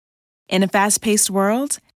In a fast-paced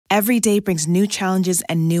world, every day brings new challenges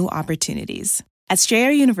and new opportunities. At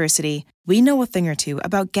Strayer University, we know a thing or two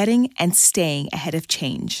about getting and staying ahead of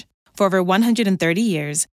change. For over 130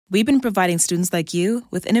 years, we've been providing students like you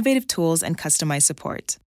with innovative tools and customized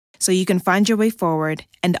support, so you can find your way forward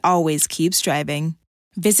and always keep striving.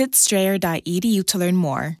 Visit strayer.edu to learn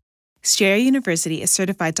more. Strayer University is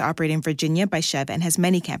certified to operate in Virginia by Chev and has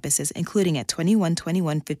many campuses, including at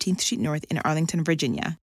 2121 15th Street North in Arlington,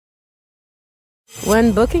 Virginia.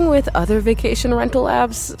 When booking with other vacation rental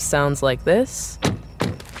apps sounds like this.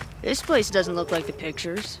 This place doesn't look like the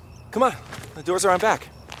pictures. Come on, the doors are on back.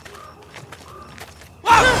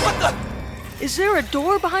 Ah, what the? Is there a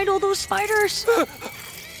door behind all those spiders?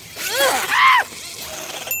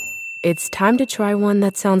 It's time to try one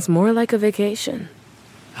that sounds more like a vacation.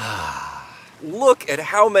 Look at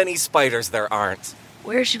how many spiders there aren't.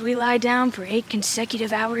 Where should we lie down for 8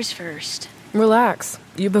 consecutive hours first? Relax.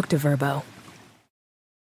 You booked a Vrbo.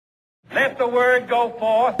 Let the word go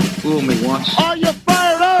forth. Fool me once. Are you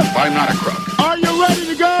fired up? I'm not a crook. Are you ready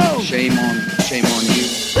to go? Shame on you.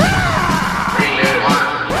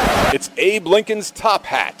 It's Abe Lincoln's Top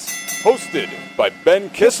Hat, hosted by Ben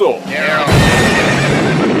Kissel.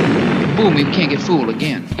 Fool me, can't get fooled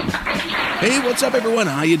again. Hey, what's up, everyone?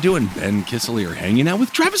 How you doing? Ben Kissel here, hanging out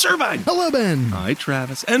with Travis Irvine. Hello, Ben. Hi,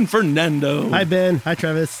 Travis. And Fernando. Hi, Ben. Hi,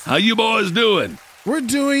 Travis. How you boys doing? We're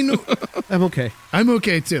doing... I'm okay. I'm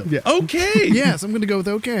okay, too. Yeah. Okay. Yes, I'm going to go with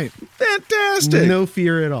okay. Fantastic. No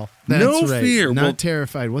fear at all. That's no right. fear. Not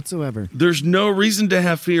terrified whatsoever. There's no reason to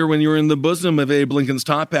have fear when you're in the bosom of Abe Lincoln's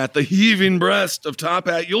Top Hat, the heaving breast of Top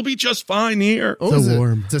Hat. You'll be just fine here. Oh, So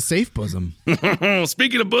warm. It's a safe bosom.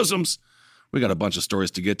 Speaking of bosoms, we got a bunch of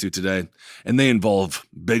stories to get to today, and they involve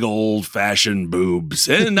big old-fashioned boobs,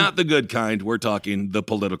 and not the good kind. We're talking the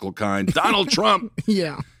political kind. Donald Trump.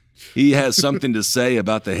 Yeah. He has something to say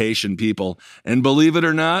about the Haitian people, and believe it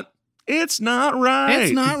or not, it's not right.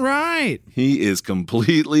 It's not right. He is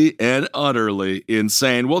completely and utterly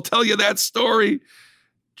insane. We'll tell you that story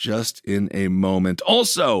just in a moment.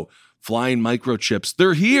 Also, flying microchips.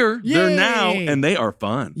 They're here. Yay. They're now, and they are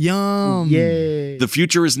fun. Yum. Yay. The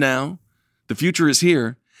future is now. The future is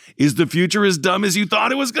here. Is the future as dumb as you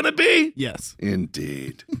thought it was going to be? Yes.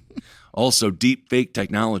 Indeed. Also, deep fake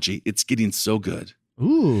technology. It's getting so good.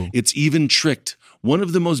 Ooh. It's even tricked one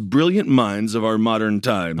of the most brilliant minds of our modern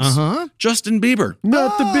times, Justin Bieber.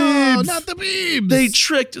 Not the Biebs. Not the Biebs. They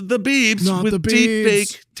tricked the Biebs Not with the deep Biebs.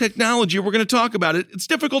 fake technology. We're going to talk about it. It's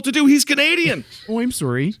difficult to do. He's Canadian. Oh, I'm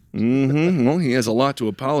sorry. Well, he has a lot to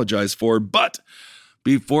apologize for. But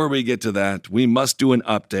before we get to that, we must do an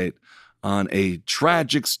update on a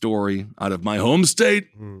tragic story out of my home state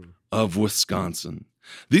of Wisconsin.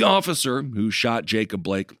 The officer who shot Jacob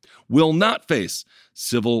Blake will not face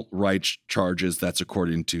civil rights charges. That's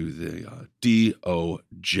according to the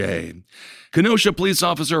DOJ. Kenosha police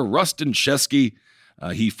officer Rustin Shesky,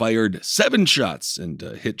 he fired 7 shots and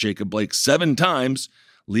hit Jacob Blake 7 times,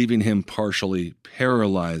 leaving him partially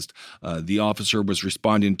paralyzed. The officer was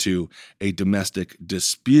responding to a domestic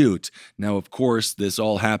dispute. Now, of course, this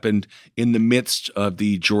all happened in the midst of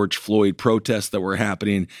the George Floyd protests that were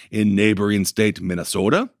happening in neighboring state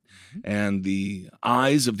Minnesota. And the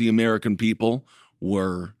eyes of the American people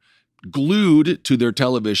were glued to their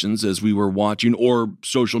televisions as we were watching, or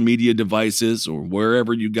social media devices, or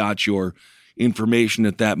wherever you got your information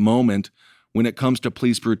at that moment. When it comes to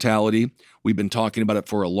police brutality, we've been talking about it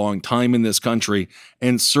for a long time in this country.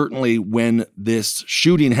 And certainly when this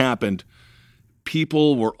shooting happened,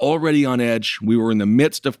 people were already on edge. We were in the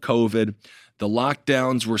midst of COVID. The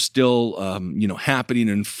lockdowns were still, happening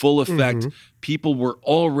in full effect. People were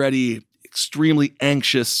already extremely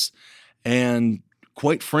anxious. And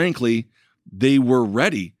quite frankly, they were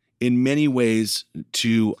ready in many ways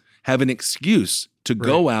to have an excuse to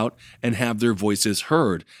go out and have their voices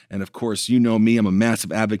heard. And of course, you know me, I'm a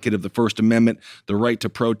massive advocate of the First Amendment, the right to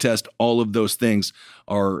protest. All of those things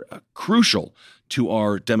are crucial to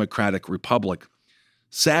our democratic republic.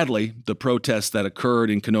 Sadly, the protests that occurred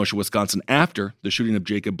in Kenosha, Wisconsin after the shooting of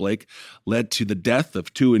Jacob Blake led to the death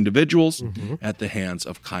of 2 individuals at the hands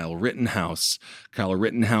of Kyle Rittenhouse. Kyle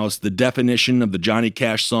Rittenhouse, the definition of the Johnny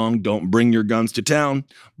Cash song, "Don't Bring Your Guns to Town,"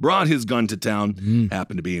 brought his gun to town,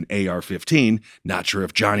 happened to be an AR-15. Not sure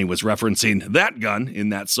if Johnny was referencing that gun in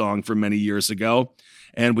that song from many years ago.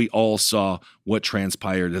 And we all saw what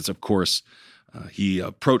transpired as, of course, he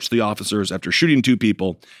approached the officers after shooting 2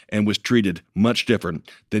 people and was treated much different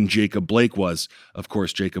than Jacob Blake was. Of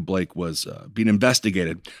course, Jacob Blake was being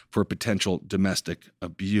investigated for potential domestic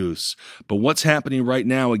abuse. But what's happening right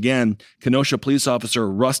now, again, Kenosha police officer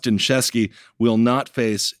Rustin Shesky will not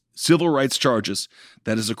face civil rights charges.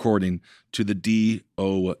 That is according to the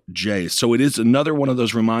DOJ. So it is another one of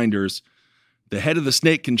those reminders. The head of the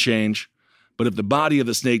snake can change, but if the body of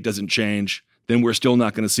the snake doesn't change, then we're still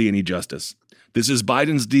not going to see any justice. This is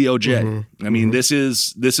Biden's DOJ. I mean, this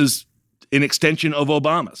is an extension of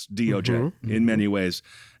Obama's DOJ in many ways.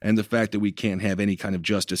 And the fact that we can't have any kind of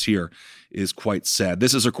justice here is quite sad.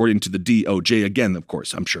 This is according to the DOJ. Again, of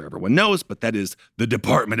course, I'm sure everyone knows, but that is the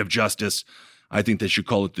Department of Justice. I think they should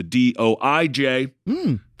call it the DOIJ,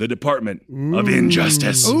 the Department of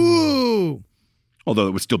Injustice. Ooh. Although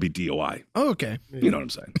it would still be DOI. Okay. You know what I'm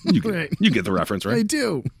saying? You get the reference, right? I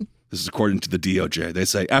do. This is according to the DOJ. They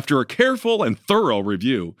say, after a careful and thorough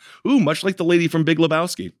review, much like the lady from Big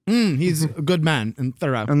Lebowski. He's a good man and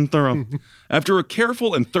thorough. After a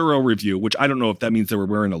careful and thorough review, which I don't know if that means they were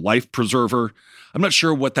wearing a life preserver. I'm not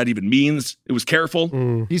sure what that even means. It was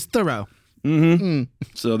careful. He's thorough.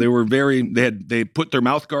 So they were they put their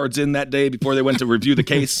mouth guards in that day before they went to review the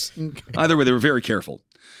case. Either way, they were very careful.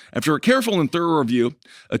 After a careful and thorough review,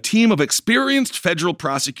 a team of experienced federal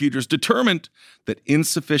prosecutors determined that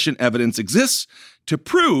insufficient evidence exists to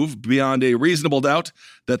prove beyond a reasonable doubt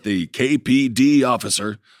that the KPD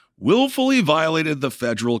officer willfully violated the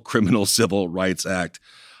Federal Criminal Civil Rights Act.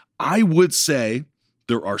 I would say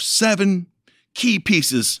there are 7 key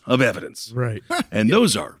pieces of evidence. Right. And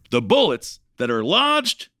those are the bullets that are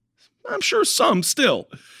lodged, I'm sure some still,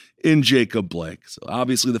 in Jacob Blake. So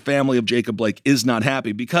obviously the family of Jacob Blake is not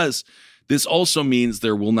happy because this also means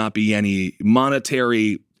there will not be any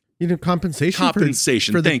monetary compensation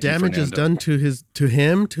for the Thank you, damages Fernando. done to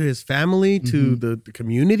him, to his family, to the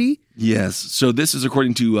community. Yes. So this is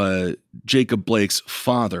according to Jacob Blake's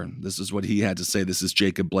father. This is what he had to say. This is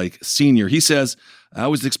Jacob Blake Sr. He says, I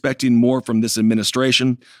was expecting more from this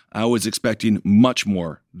administration. I was expecting much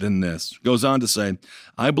more than this. Goes on to say,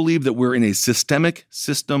 I believe that we're in a systemic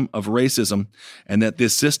system of racism and that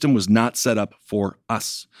this system was not set up for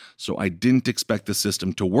us. So I didn't expect the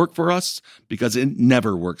system to work for us because it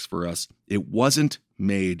never works for us. It wasn't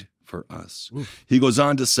made for us. He goes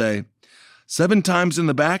on to say, 7 times in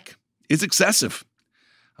the back is excessive.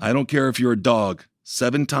 I don't care if you're a dog.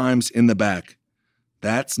 7 times in the back.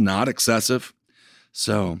 That's not excessive.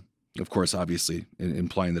 So, of course, obviously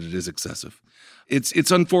implying that it is excessive.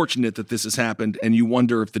 It's unfortunate that this has happened, and you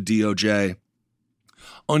wonder if the DOJ,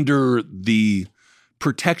 under the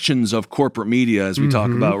protections of corporate media, as we talk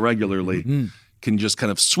about regularly, can just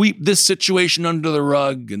kind of sweep this situation under the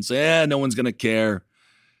rug and say, no one's going to care.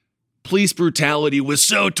 Police brutality was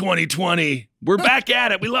so 2020. We're back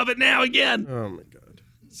at it. We love it now again. Oh, my God.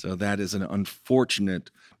 So that is an unfortunate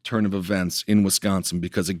turn of events in Wisconsin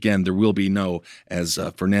because, again, there will be no, as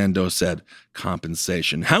Fernando said,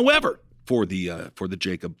 compensation. However, for the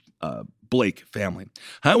Jacob Blake family.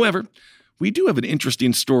 However, we do have an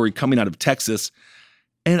interesting story coming out of Texas,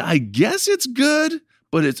 and I guess it's good,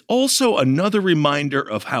 but it's also another reminder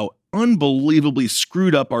of how unbelievably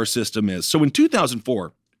screwed up our system is. So in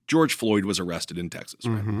 2004, George Floyd was arrested in Texas,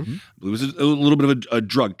 right? It was a little bit of a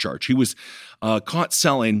drug charge. He was caught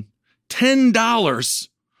selling $10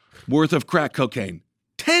 worth of crack cocaine.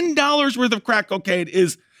 $10 worth of crack cocaine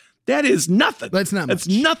is nothing. That's not much. That's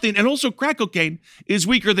nothing. And also crack cocaine is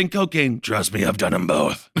weaker than cocaine. Trust me, I've done them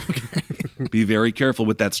both. Be very careful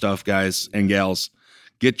with that stuff, guys and gals.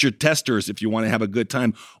 Get your testers if you want to have a good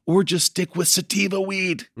time, or just stick with sativa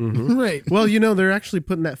weed. Right. Well, they're actually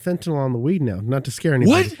putting that fentanyl on the weed now, not to scare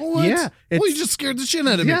anybody. What? Yeah. Well, you just scared the shit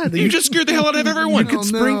out of me. Yeah, You just scared the hell out of everyone.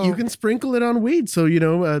 You can sprinkle it on weed. So,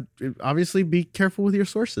 obviously be careful with your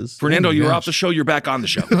sources. Fernando, you were off the show. You're back on the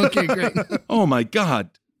show. Okay, great. Oh, my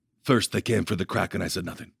God. First, they came for the crack, and I said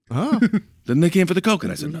nothing. Oh. Then they came for the coke,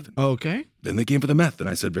 and I said nothing. Okay. Then they came for the meth, and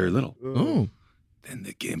I said very little. Oh. Then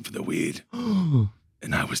they came for the weed,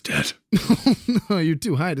 and I was dead. No, you're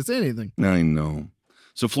too high to say anything. I know.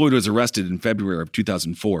 So Floyd was arrested in February of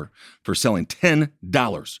 2004 for selling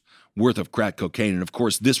 $10 worth of crack cocaine. And, of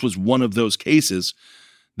course, this was one of those cases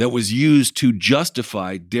that was used to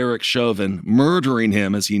justify Derek Chauvin murdering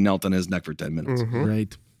him as he knelt on his neck for 10 minutes.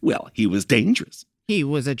 Right. Well, he was dangerous. He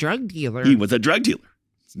was a drug dealer. He was a drug dealer.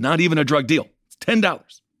 It's not even a drug deal. It's $10.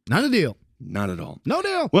 Not a deal. Not at all. No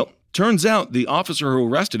deal. Well, turns out the officer who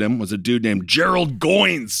arrested him was a dude named Gerald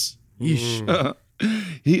Goins. He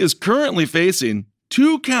is currently facing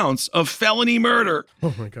 2 counts of felony murder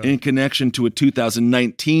in connection to a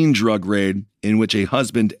 2019 drug raid in which a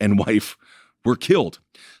husband and wife were killed.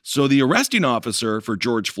 So the arresting officer for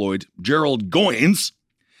George Floyd, Gerald Goins,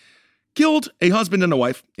 killed a husband and a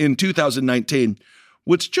wife in 2019,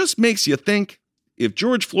 which just makes you think if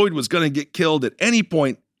George Floyd was going to get killed at any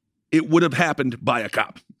point, it would have happened by a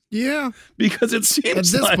cop. Yeah. Because it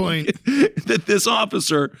seems At this like point. that this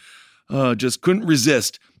officer just couldn't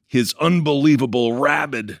resist his unbelievable,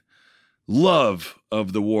 rabid love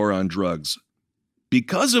of the war on drugs.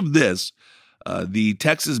 Because of this, the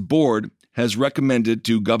Texas board has recommended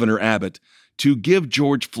to Governor Abbott to give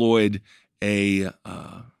George Floyd a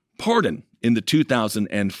pardon in the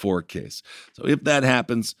 2004 case. So if that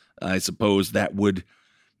happens, I suppose that would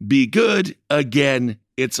be good. Again,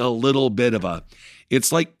 it's a little bit of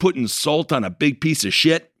it's like putting salt on a big piece of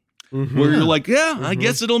shit, where you're like, I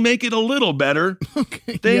guess it'll make it a little better.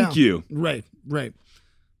 Okay. Thank you. Right.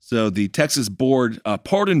 So the Texas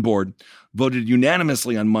Pardon Board voted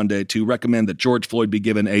unanimously on Monday to recommend that George Floyd be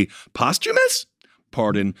given a posthumous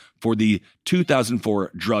pardon for the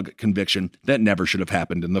 2004 drug conviction that never should have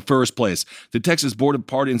happened in the first place. The Texas Board of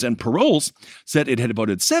Pardons and Paroles said it had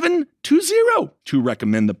voted 7-0 to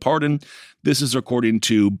recommend the pardon. This is according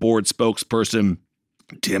to board spokesperson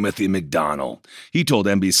Timothy McDonald. He told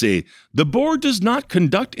NBC, the board does not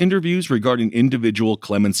conduct interviews regarding individual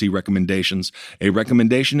clemency recommendations. A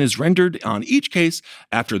recommendation is rendered on each case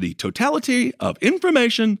after the totality of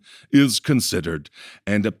information is considered.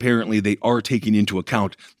 And apparently they are taking into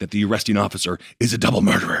account that the arresting officer is a double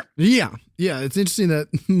murderer. Yeah. It's interesting that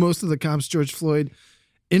most of the cops George Floyd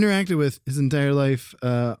interacted with his entire life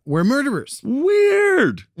were murderers.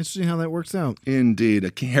 Weird. Interesting how that works out.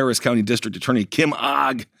 Indeed. Harris County District Attorney Kim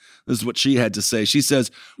Ogg, this is what she had to say. She says,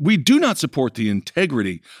 we do not support the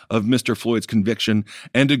integrity of Mr. Floyd's conviction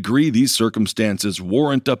and agree these circumstances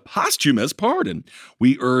warrant a posthumous pardon.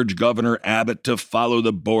 We urge Governor Abbott to follow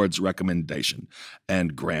the board's recommendation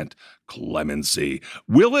and grant clemency.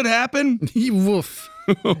 Will it happen? Woof.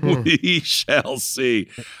 We shall see.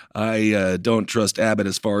 I don't trust Abbott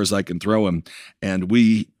as far as I can throw him, and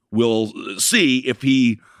we will see if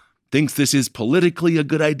he thinks this is politically a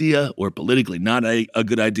good idea or politically not a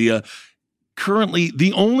good idea. Currently,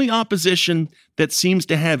 the only opposition that seems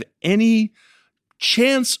to have any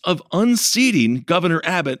chance of unseating Governor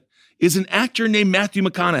Abbott is an actor named Matthew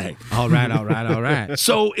McConaughey. All right.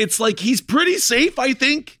 So it's like he's pretty safe, I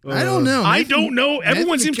think. I don't know. I don't know.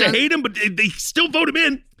 Everyone seems to McConaughey- hate him, but they still vote him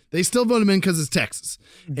in. They still vote him in because it's Texas.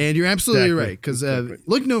 And you're absolutely right. Because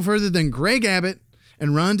look no further than Greg Abbott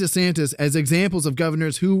and Ron DeSantis as examples of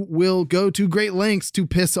governors who will go to great lengths to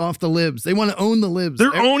piss off the libs. They want to own the libs.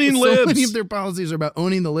 They're owning libs. So many of their policies are about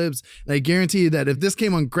owning the libs. And I guarantee you that if this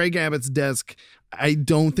came on Greg Abbott's desk, I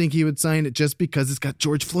don't think he would sign it just because it's got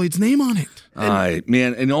George Floyd's name on it.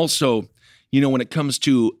 And also, when it comes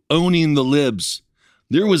to owning the libs,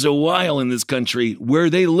 there was a while in this country where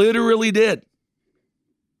they literally did.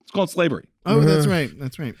 It's called slavery. Oh, that's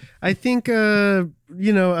right. I think,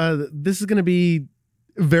 this is going to be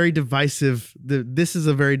very divisive. This is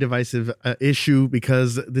a very divisive issue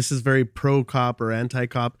because this is very pro-cop or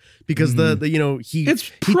anti-cop because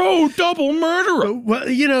it's pro-double murderer.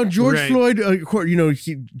 Well, George Floyd,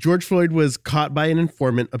 George Floyd was caught by an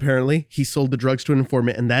informant, apparently. He sold the drugs to an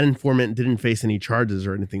informant, and that informant didn't face any charges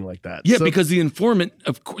or anything like that. Yeah, because the informant,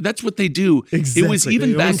 of course, that's what they do. Exactly. It was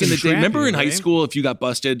even back in the day. Remember in high right? school, if you got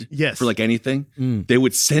busted for like anything, Mm. they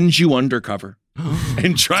would send you undercover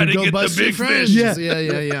and try to go get the bust your big friends. fish.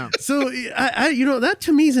 Yeah. So that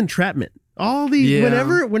to me is entrapment. All the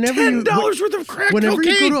whenever $10 worth of crack whenever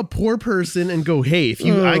cocaine. you go to a poor person and go, hey,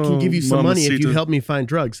 I can give you some money if you mamacita. help me find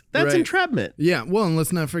drugs. That's Right. entrapment. Yeah, well, and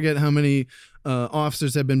let's not forget how many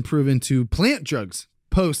officers have been proven to plant drugs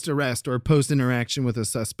post-arrest or post-interaction with a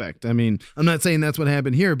suspect. I mean, I'm not saying that's what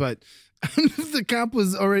happened here, but if the cop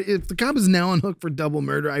is now on hook for double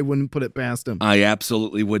murder, I wouldn't put it past him. I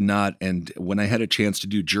absolutely would not. And when I had a chance to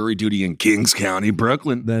do jury duty in Kings County,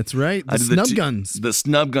 Brooklyn, That's right. I The did snub guns. The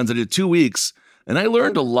snub guns. I did 2 weeks, and I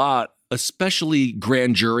learned a lot, especially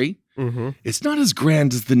grand jury. Mm-hmm. It's not as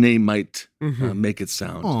grand as the name might make it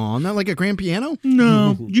sound. Aw, not like a grand piano?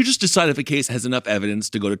 No, you just decide if a case has enough evidence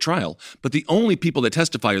to go to trial. But the only people that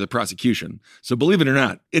testify are the prosecution. So believe it or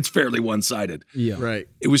not, it's fairly one-sided. Yeah. Right.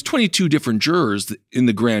 It was 22 different jurors in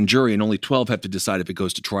the grand jury, and only 12 have to decide if it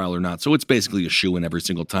goes to trial or not. So it's basically a shoo-in every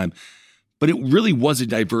single time. But it really was a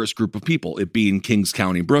diverse group of people, it being Kings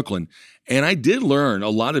County, Brooklyn. And I did learn a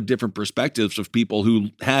lot of different perspectives of people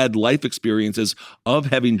who had life experiences of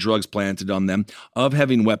having drugs planted on them, of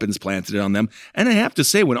having weapons planted on them. And I have to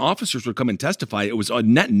say, when officers would come and testify, it was a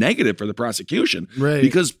net negative for the prosecution. Right.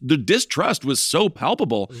 Because the distrust was so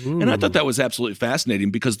palpable. And I thought that was absolutely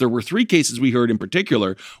fascinating because there were 3 cases we heard in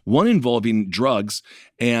particular, one involving drugs.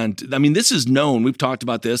 And I mean, this is known. We've talked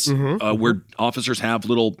about this, where officers have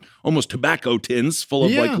little, almost tobacco tins full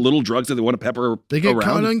of like little drugs that they want to pepper They get around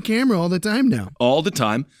caught on camera all the time now. all the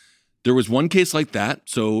time. There was one case like that,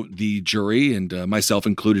 so the jury, and myself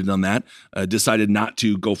included on that, decided not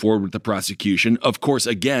to go forward with the prosecution. Of course,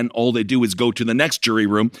 again, all they do is go to the next jury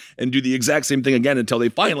room and do the exact same thing again until they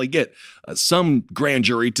finally get some grand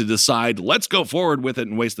jury to decide, let's go forward with it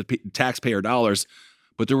and waste the taxpayer dollars.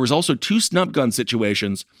 But there was also 2 snub gun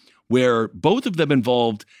situations where both of them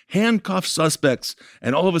involved handcuffed suspects,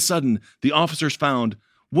 and all of a sudden, the officers found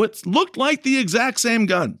what looked like the exact same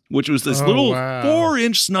gun, which was this little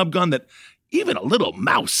 4-inch snub gun that even a little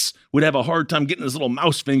mouse would have a hard time getting his little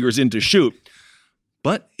mouse fingers in to shoot.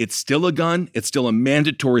 But it's still a gun. It's still a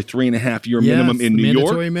mandatory 3.5-year minimum in New York.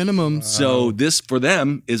 Mandatory minimum. So this, for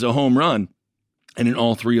them, is a home run. And in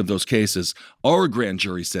all 3 of those cases, our grand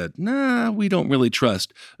jury said, nah, we don't really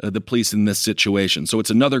trust the police in this situation. So it's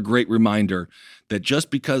another great reminder that just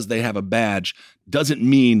because they have a badge doesn't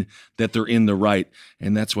mean that they're in the right.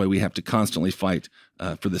 And that's why we have to constantly fight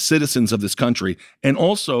for the citizens of this country. And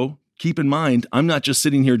also, keep in mind, I'm not just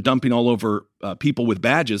sitting here dumping all over people with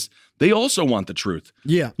badges. They also want the truth.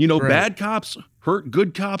 Yeah. Bad cops hurt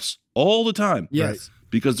good cops all the time. Yes. Right?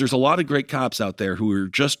 Because there's a lot of great cops out there who are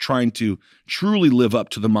just trying to truly live up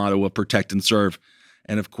to the motto of protect and serve.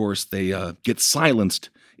 And of course, they get silenced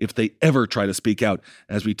if they ever try to speak out.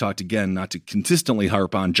 As we talked again, not to consistently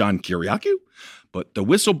harp on John Kiriakou, but the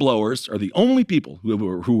whistleblowers are the only people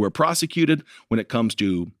who were prosecuted when it comes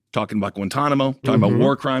to talking about Guantanamo, talking about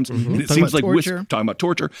war crimes. And it seems like talking about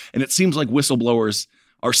torture. And it seems like whistleblowers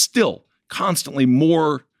are still constantly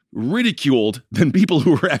more ridiculed than people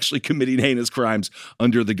who are actually committing heinous crimes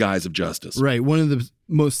under the guise of justice. Right. One of the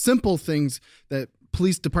most simple things that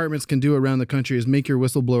police departments can do around the country is make your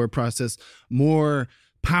whistleblower process more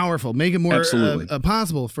powerful, make it more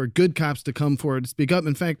possible for good cops to come forward to speak up.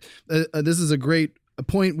 In fact, this is a great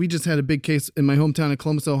point. We just had a big case in my hometown of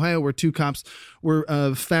Columbus, Ohio, where 2 cops were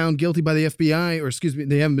found guilty by the FBI, or excuse me,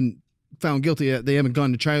 they haven't been found guilty yet. They haven't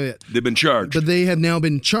gone to trial yet. They've been charged. But they have now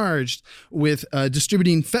been charged with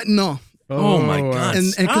distributing fentanyl. Oh my God.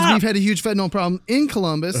 And because we've had a huge fentanyl problem in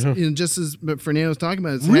Columbus, just as Fernando was talking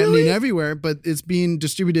about, it's happening everywhere, but it's being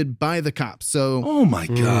distributed by the cops. So, oh my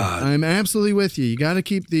God. I'm absolutely with you. You got to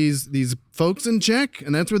keep these folks in check,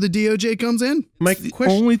 and that's where the DOJ comes in. The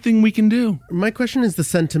only thing we can do. My question is the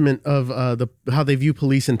sentiment of how they view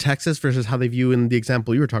police in Texas versus how they view in the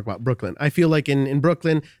example you were talking about, Brooklyn. I feel like in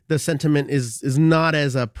Brooklyn, the sentiment is not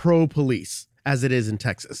as a pro-police as it is in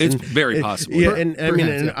Texas. It's very possible. Yeah,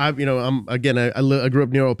 I grew up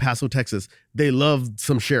near El Paso, Texas. They love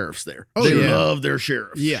some sheriffs there. They love their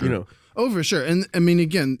sheriffs. Yeah. Oh, for sure. And I mean,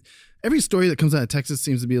 again, every story that comes out of Texas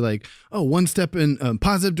seems to be like, one step in a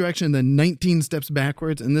positive direction, and then 19 steps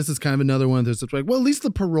backwards. And this is kind of another one of those that's like, well, at least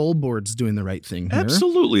the parole board's doing the right thing here.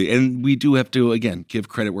 Absolutely. And we do have to, again, give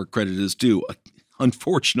credit where credit is due.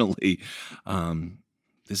 Unfortunately,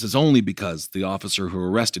 this is only because the officer who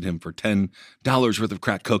arrested him for $10 worth of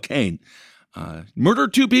crack cocaine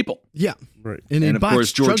murdered 2 people. Yeah. Right. And of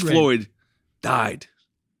course, George Floyd died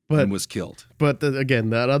and was killed. But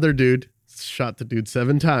again, that other dude shot the dude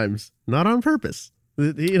 7 times, not on purpose.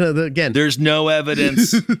 Again, there's no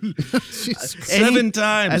evidence. 7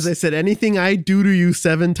 times. As I said, anything I do to you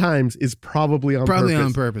 7 times is probably on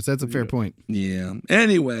purpose. That's a fair point. Yeah.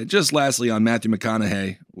 Anyway, just lastly on Matthew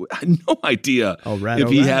McConaughey, I have no idea if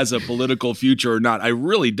he has a political future or not. I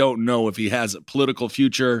really don't know if he has a political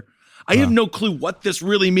future. I have no clue what this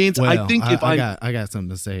really means. Well, I think I got something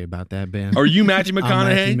to say about that, Ben. Are you Matthew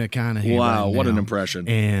McConaughey? I'm Matthew McConaughey. Wow, right what now. an impression.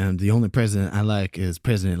 And the only president I like is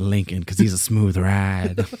President Lincoln because he's a smooth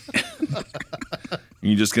ride.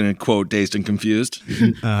 You just going to quote Dazed and Confused?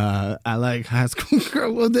 I like high school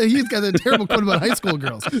girls. Well, he's got a terrible quote about high school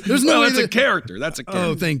girls. There's no way that's a character. That's a character.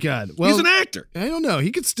 Oh, thank God. Well, he's an actor. I don't know.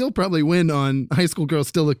 He could still probably win on high school girls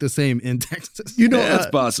still look the same in Texas. That's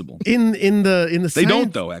possible. In the they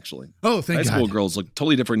don't though, actually. Oh, thank God. High school girls look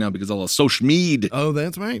totally different now because of all the social media. Oh,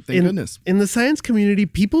 that's right. Thank goodness. In the science community,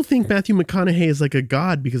 people think Matthew McConaughey is like a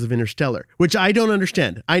god because of Interstellar, which I don't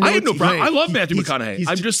understand. I have no problem. I love Matthew McConaughey.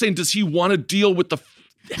 I'm just saying, does he want to deal with the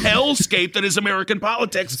hellscape that is American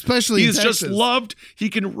politics? Especially he's in just Texas. loved. He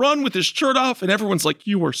can run with his shirt off, and everyone's like,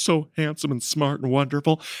 "You are so handsome and smart and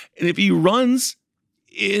wonderful." And if he runs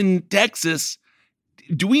in Texas,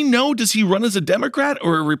 do we know? Does he run as a Democrat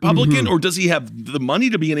or a Republican, or does he have the money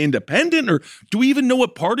to be an independent, or do we even know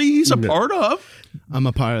what party he's a part of? I'm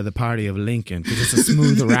a part of the party of Lincoln because it's a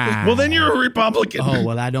smooth ride. Well, then you're a Republican. Oh,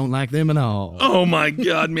 well, I don't like them at all. Oh, my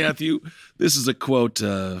God, Matthew. This is a quote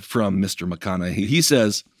from Mr. McConaughey. He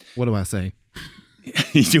says, what do I say?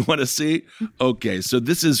 You want to see? Okay, so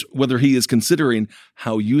this is whether he is considering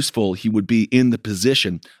how useful he would be in the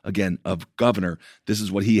position, again, of governor. This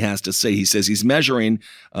is what he has to say. He says he's measuring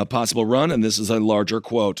a possible run, and this is a larger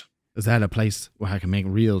quote. Is that a place where I can make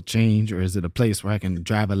real change, or is it a place where I can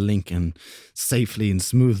drive a Lincoln safely and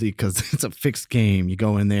smoothly? Because it's a fixed game. You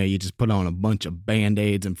go in there, you just put on a bunch of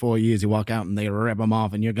Band-Aids. In 4 years, you walk out and they rip them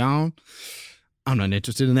off and you're gone. I'm not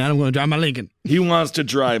interested in that. I'm going to drive my Lincoln. He wants to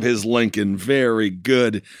drive his Lincoln. Very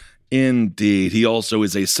good indeed. He also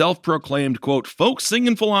is a self-proclaimed, quote, folk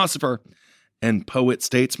singing philosopher and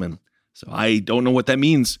poet-statesman. So I don't know what that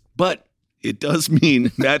means, but it does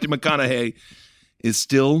mean Matthew McConaughey is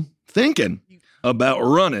still thinking about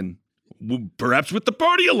running, perhaps with the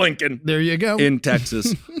party of Lincoln. There you go. In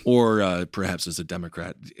Texas, or perhaps as a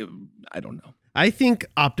Democrat. I don't know. I think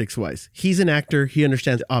optics-wise, he's an actor. He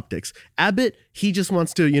understands optics. Abbott, he just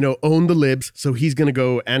wants to, own the libs, so he's going to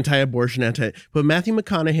go anti-abortion, But Matthew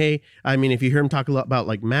McConaughey, I mean, if you hear him talk a lot about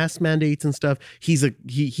like mask mandates and stuff,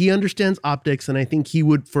 he understands optics, and I think he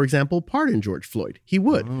would, for example, pardon George Floyd. He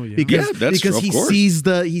would, because he sees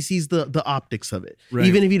the optics of it, right.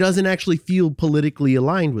 Even if he doesn't actually feel politically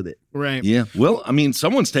aligned with it. Right. Yeah. Well, I mean,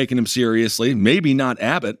 someone's taking him seriously. Maybe not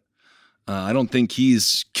Abbott. I don't think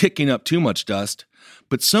he's kicking up too much dust,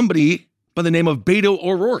 but somebody by the name of Beto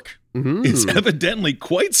O'Rourke is evidently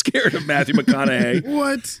quite scared of Matthew McConaughey.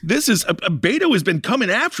 What? This is Beto has been coming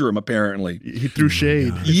after him, apparently. He threw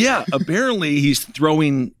shade. Yeah, apparently he's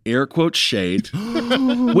throwing air quote shade,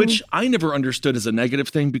 which I never understood as a negative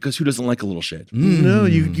thing, because who doesn't like a little shade? No,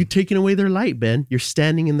 you're taking away their light, Ben. You're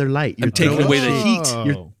standing in their light. You're I'm taking away the heat.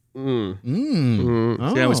 You're, See,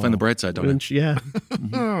 I always find the bright side, don't I? Yeah.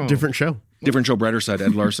 Different show. Different show, brighter side,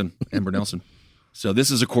 Ed Larson, Amber Nelson. So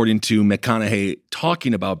this is according to McConaughey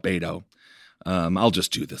talking about Beto. I'll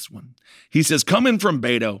just do this one. He says, coming from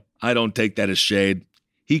Beto, I don't take that as shade.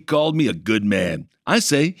 He called me a good man. I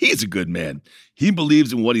say he's a good man. He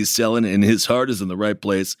believes in what he's selling, and his heart is in the right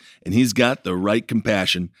place, and he's got the right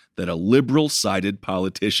compassion that a liberal-sided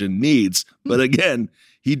politician needs. But again,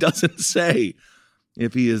 he doesn't say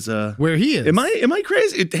if he is where he is. Am I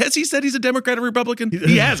crazy? Has he said he's a Democrat or Republican?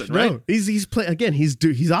 He hasn't, right? No, he's playing again.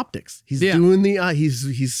 He's optics. He's doing the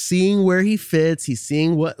he's seeing where he fits. He's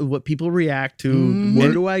seeing what people react to.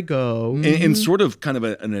 Where do I go? And sort of kind of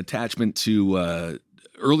an attachment to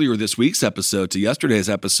earlier this week's episode, to yesterday's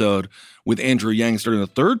episode with Andrew Yang starting a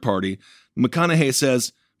third party. McConaughey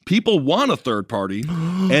says, people want a third party,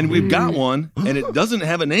 and we've got one, and it doesn't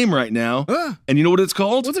have a name right now. And you know what it's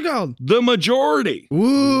called? What's it called? The majority.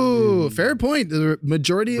 Ooh, fair point. The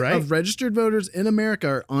majority of registered voters in America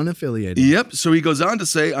are unaffiliated. Yep. So he goes on to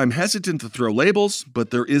say, I'm hesitant to throw labels,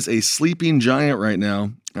 but there is a sleeping giant right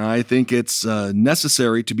now. I think it's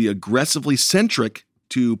necessary to be aggressively centric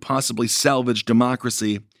to possibly salvage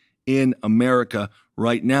democracy in America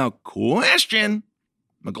right now. Question,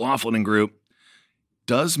 McLaughlin and group.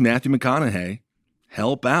 Does Matthew McConaughey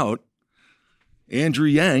help out Andrew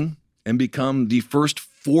Yang and become the first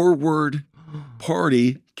forward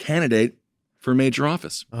party candidate for major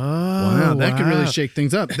office? Oh, wow, that could really shake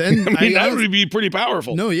things up. Then that would be pretty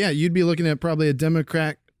powerful. No, yeah, you'd be looking at probably a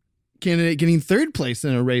Democrat candidate getting third place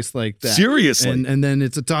in a race like that. Seriously. And then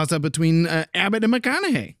it's a toss-up between Abbott and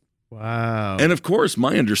McConaughey. Wow. And of course,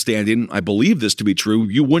 my understanding, I believe this to be true,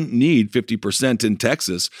 you wouldn't need 50% in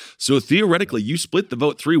Texas. So theoretically, you split the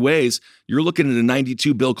vote three ways, you're looking at a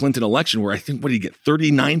 92 Bill Clinton election where I think, what do you get,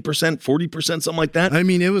 39%, 40%, something like that? I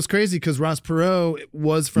mean, it was crazy because Ross Perot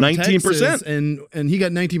was from 19%. Texas, and he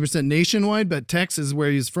got 19% nationwide, but Texas, where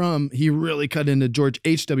he's from, he really cut into George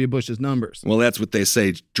H.W. Bush's numbers. Well, that's what they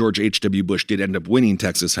say. George H.W. Bush did end up winning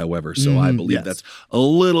Texas, however, so I believe that's a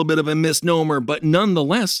little bit of a misnomer, but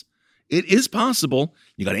nonetheless, it is possible.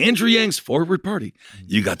 You got Andrew Yang's forward party.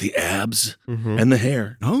 You got the abs and the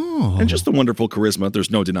hair. Oh. And just the wonderful charisma.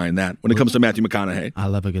 There's no denying that when it comes to Matthew McConaughey. I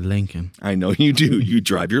love a good Lincoln. I know you do. You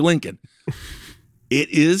drive your Lincoln. It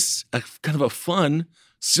is a kind of a fun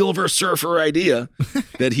Silver Surfer idea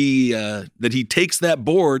that he takes that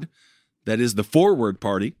board that is the forward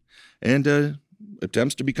party and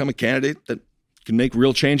attempts to become a candidate that can make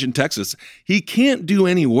real change in Texas. He can't do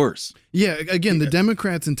any worse. Yeah, again, the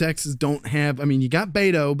Democrats in Texas don't have, I mean, you got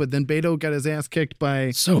Beto, but then Beto got his ass kicked by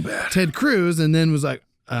so bad Ted Cruz and then was like,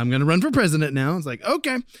 I'm going to run for president now. It's like,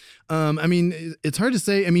 okay. I mean, it's hard to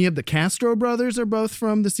say. I mean, you have the Castro brothers are both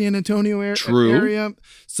from the San Antonio area.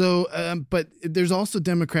 So, but there's also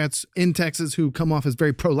Democrats in Texas who come off as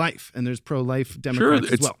very pro-life, and there's pro-life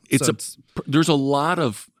Democrats as well. There's a lot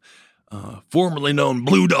of formerly known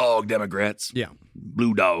blue dog Democrats. Yeah.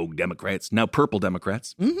 Blue dog Democrats, now purple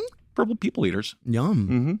Democrats. for people eaters.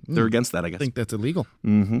 Yum. They're against that, I guess. I think that's illegal.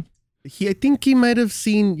 I think he might have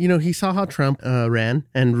seen, he saw how Trump ran,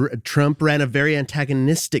 and Trump ran a very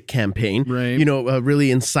antagonistic campaign, right? Really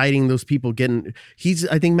inciting those people.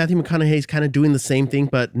 I think Matthew McConaughey is kind of doing the same thing,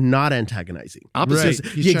 but not antagonizing. Opposite.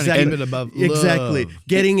 Right. He's trying to keep it above love. Exactly.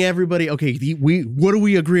 Getting everybody, okay, what do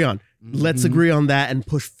we agree on? Let's agree on that and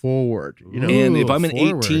push forward. And if I'm an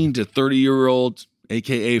 18 to 30-year-old,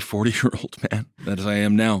 AKA 40-year-old man, that as I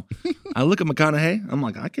am now, I look at McConaughey, I'm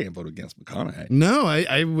like, I can't vote against McConaughey. No,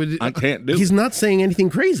 I would. I can't do it. He's not saying anything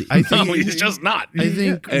crazy. No, he's just not. I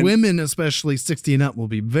think women, especially 60 and up, will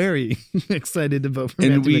be very excited to vote for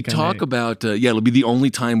Matthew And we McConaughey. talk about, it'll be the only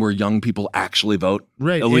time where young people actually vote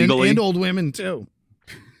illegally. And old women, too.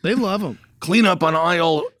 They love him. Clean up on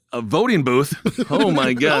aisle a voting booth. Oh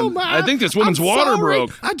my God! I think this woman's water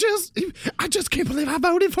broke. I just can't believe I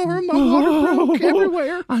voted for him. My water broke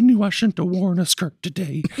everywhere. I knew I shouldn't have worn a skirt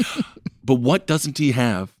today. But what doesn't he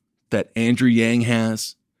have that Andrew Yang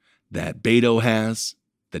has, that Beto has,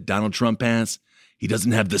 that Donald Trump has? He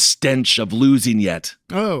doesn't have the stench of losing yet.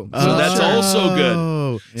 So that's also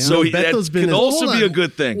good. Yeah. So that can also be a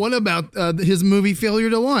good thing. What about his movie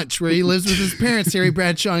Failure to Launch, where he lives with his parents, Terry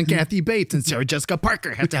Bradshaw and Kathy Bates, and Sarah Jessica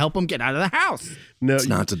Parker have to help him get out of the house? No, it's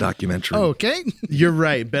not a documentary. Okay. You're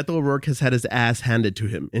right. Beto O'Rourke has had his ass handed to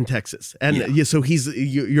him in Texas. And so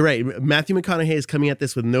you're right. Matthew McConaughey is coming at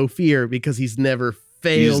this with no fear because he's never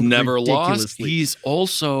failed. He's never lost. He's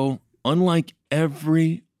also, unlike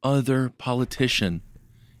every other politician,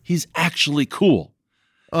 he's actually cool.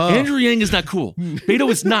 Andrew Yang is not cool. Beto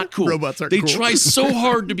is not cool. Robots aren't They cool. try so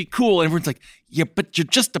hard to be cool, and everyone's like, yeah, but you're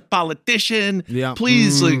just a politician. Yeah.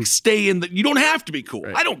 Please stay in you don't have to be cool.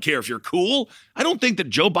 Right. I don't care if you're cool. I don't think that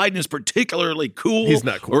Joe Biden is particularly cool. He's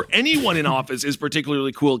not cool. Or anyone in office is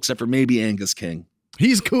particularly cool, except for maybe Angus King.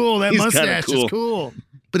 He's cool. That He's mustache kinda cool. is cool.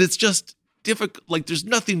 But it's just difficult. Like, there's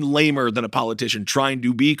nothing lamer than a politician trying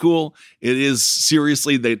to be cool. It is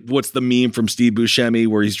seriously what's the meme from Steve Buscemi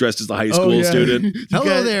where he's dressed as a high school student?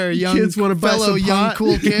 Hello there, young kids wanna buy fellow some young pot?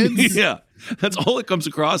 cool kids. Yeah. That's all it comes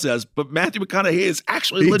across as. But Matthew McConaughey is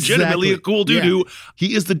actually legitimately a cool dude who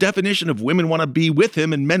he is the definition of women want to be with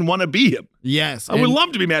him and men want to be him. Yes. I would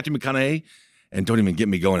love to be Matthew McConaughey. And don't even get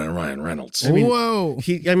me going on Ryan Reynolds. Whoa.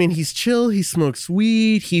 He's chill. He smokes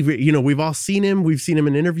weed. We've all seen him. We've seen him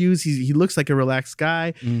in interviews. He looks like a relaxed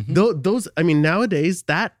guy. Nowadays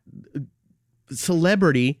that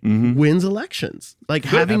celebrity wins elections. Like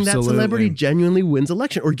having that celebrity genuinely wins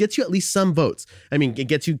election or gets you at least some votes. I mean, it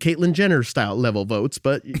gets you Caitlyn Jenner style level votes,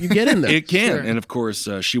 but you get in there. It can. Sure. And of course,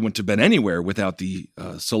 she wouldn't have been anywhere without the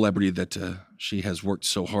celebrity that she has worked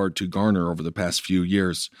so hard to garner over the past few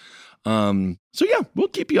years. So yeah, we'll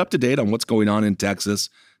keep you up to date on what's going on in Texas.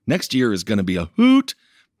 Next year is going to be a hoot.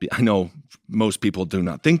 I know most people do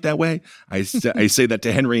not think that way. I say that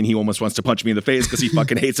to Henry and he almost wants to punch me in the face because he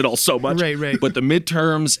fucking hates it all so much. Right. But the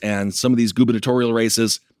midterms and some of these gubernatorial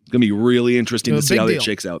races, it's going to be really interesting to see how that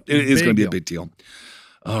shakes out. It is going to be a big deal.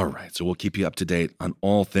 All right. So we'll keep you up to date on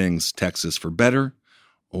all things Texas for better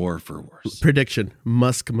or for worse. Prediction,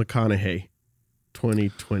 Musk McConaughey.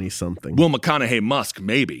 2020 something. Well, McConaughey Musk,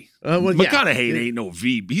 maybe. McConaughey ain't no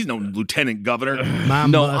he's no lieutenant governor.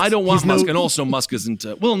 No, I don't want Musk. And also Musk isn't,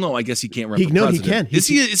 I guess he can't run for president. He can.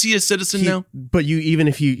 Is he a citizen now? But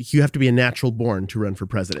you have to be a natural born to run for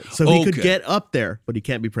president. So he could get up there, but he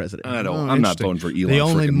can't be president. I'm not voting for Elon. The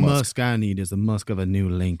only Musk I need is the Musk of a new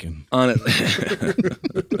Lincoln.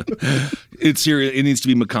 It's serious. It needs to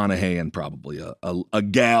be McConaughey and probably a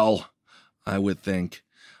gal, I would think.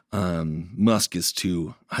 Musk is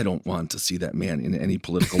too. I don't want to see that man in any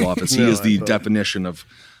political office. He is the definition of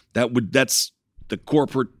that. That's the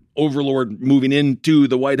corporate overlord moving into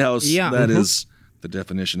the White House. Yeah. That is the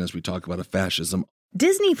definition as we talk about a fascism.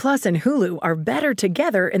 Disney Plus and Hulu are better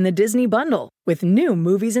together in the Disney Bundle with new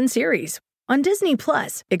movies and series. On Disney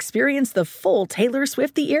Plus, experience the full Taylor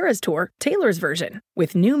Swift The Eras Tour, Taylor's version,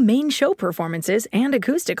 with new main show performances and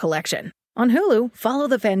acoustic collection. On Hulu, follow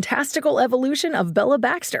the fantastical evolution of Bella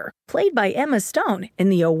Baxter, played by Emma Stone in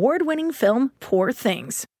the award-winning film Poor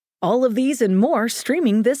Things. All of these and more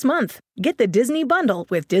streaming this month. Get the Disney Bundle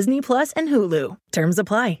with Disney Plus and Hulu. Terms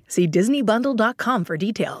apply. See DisneyBundle.com for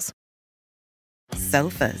details.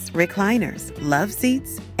 Sofas, recliners, love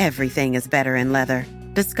seats, everything is better in leather.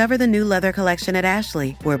 Discover the new leather collection at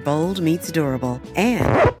Ashley, where bold meets durable.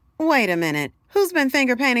 And, wait a minute, who's been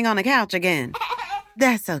finger painting on the couch again?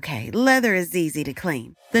 That's okay. Leather is easy to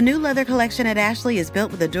clean. The new leather collection at Ashley is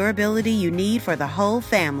built with the durability you need for the whole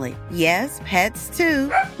family. Yes, pets too.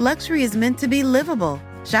 Luxury is meant to be livable.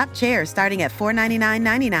 Shop chairs starting at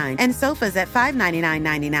 $499.99 and sofas at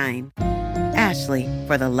 $599.99. Ashley,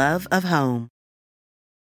 for the love of home.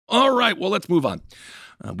 All right, well, let's move on.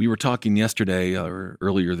 We were talking yesterday or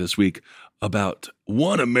earlier this week about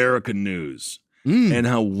One America News and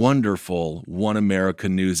how wonderful One America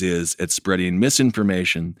News is at spreading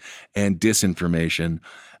misinformation and disinformation,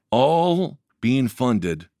 all being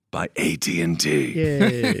funded by AT&T.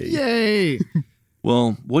 Yay. Yay.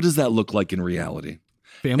 Well, what does that look like in reality?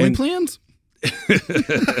 Family plans?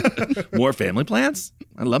 More family plans?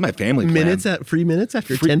 I love my family plan. Free minutes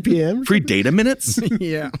after 10 p.m.? Free data minutes?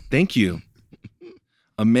 Yeah. Thank you.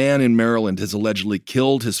 A man in Maryland has allegedly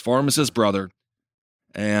killed his pharmacist brother,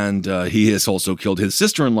 and he has also killed his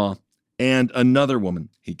sister-in-law and another woman.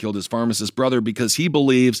 He killed his pharmacist brother because he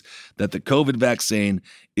believes that the COVID vaccine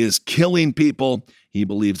is killing people. He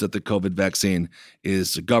believes that the COVID vaccine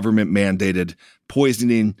is government-mandated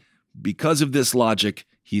poisoning. Because of this logic,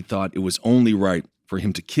 he thought it was only right for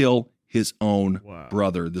him to kill his own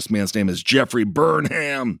brother. This man's name is Jeffrey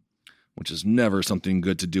Burnham, which is never something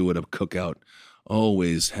good to do at a cookout.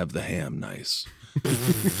 Always have the ham nice.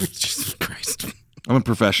 Jesus Christ. I'm a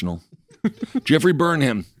professional. Jeffrey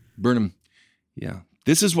Burnham. Yeah.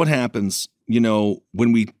 This is what happens,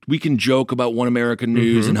 when we can joke about One America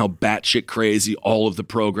News and how batshit crazy all of the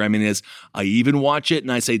programming is. I even watch it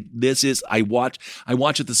and I say, I watch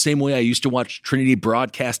it the same way I used to watch Trinity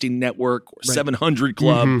Broadcasting Network or 700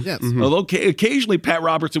 Club. Yes. Although occasionally Pat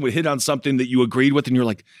Robertson would hit on something that you agreed with and you're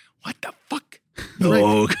like, what the fuck?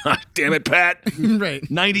 Oh, God damn it, Pat. Right.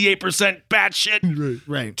 98% batshit.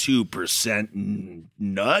 Right. 2%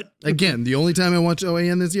 nut. Again, the only time I watched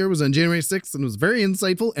OAN this year was on January 6th and it was very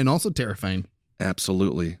insightful and also terrifying.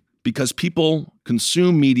 Absolutely. Because people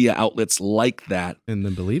consume media outlets like that. And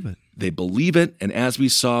then believe it. They believe it. And as we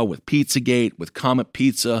saw with Pizzagate, with Comet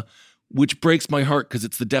Pizza, which breaks my heart because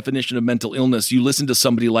it's the definition of mental illness. You listen to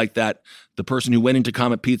somebody like that, the person who went into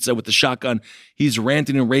Comet Pizza with the shotgun, he's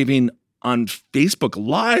ranting and raving on Facebook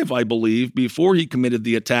Live, I believe, before he committed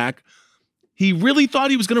the attack. He really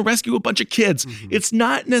thought he was going to rescue a bunch of kids. It's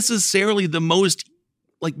not necessarily the most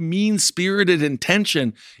mean-spirited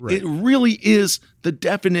intention. Right. It really is the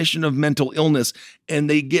definition of mental illness. And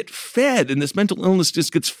they get fed, and this mental illness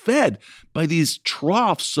just gets fed by these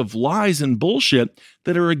troughs of lies and bullshit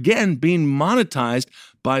that are, again, being monetized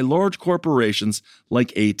by large corporations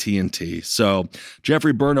like AT&T. So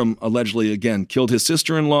Jeffrey Burnham allegedly, again, killed his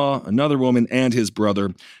sister-in-law, another woman, and his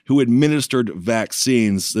brother who administered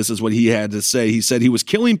vaccines. This is what he had to say. He said he was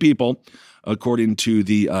killing people, according to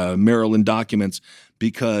the Maryland documents,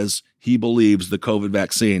 because he believes the COVID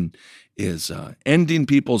vaccine is ending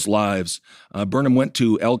people's lives. Burnham went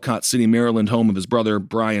to Ellicott City, Maryland, home of his brother,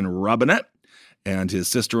 Brian Robinette, and his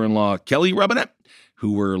sister-in-law, Kelly Robinette,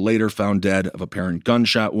 who were later found dead of apparent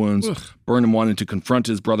gunshot wounds. Ugh. Burnham wanted to confront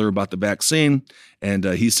his brother about the vaccine, and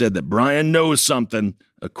he said that Brian knows something,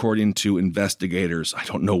 according to investigators. I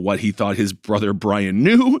don't know what he thought his brother Brian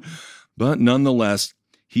knew, but nonetheless,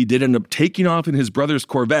 he did end up taking off in his brother's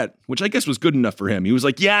Corvette, which I guess was good enough for him. He was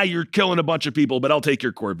like, yeah, you're killing a bunch of people, but I'll take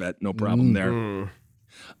your Corvette. No problem there.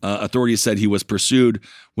 Authorities said he was pursued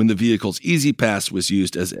when the vehicle's Easy Pass was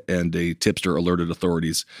used and a tipster alerted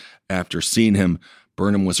authorities after seeing him.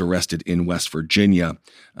 Burnham was arrested in West Virginia.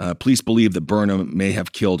 Police believe that Burnham may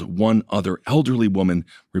have killed one other elderly woman,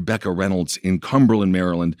 Rebecca Reynolds, in Cumberland,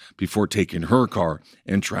 Maryland, before taking her car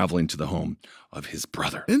and traveling to the home of his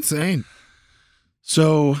brother. Insane.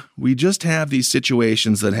 So we just have these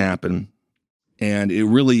situations that happen, and it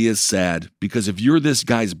really is sad because if you're this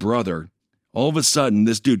guy's brother, all of a sudden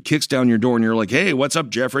this dude kicks down your door and you're like, hey, what's up,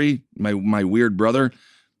 Jeffrey, my weird brother?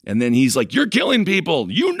 And then he's like, you're killing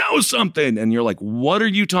people. You know something. And you're like, what are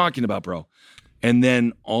you talking about, bro? And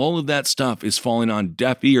then all of that stuff is falling on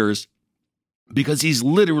deaf ears because he's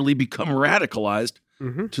literally become radicalized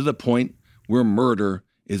to the point where murder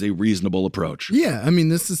is a reasonable approach. Yeah, I mean,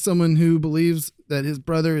 this is someone who believes that his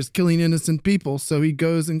brother is killing innocent people, so he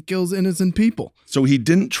goes and kills innocent people. So he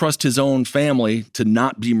didn't trust his own family to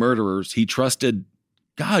not be murderers. He trusted,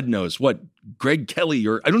 God knows what, Greg Kelly,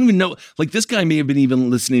 or I don't even know. Like, this guy may have been even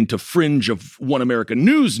listening to Fringe of One America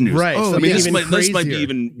News. Right. I mean, this might be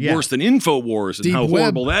even worse than InfoWars and Deep how web.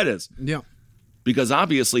 horrible that is. Yeah. Because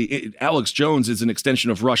obviously, Alex Jones is an extension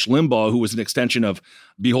of Rush Limbaugh, who was an extension of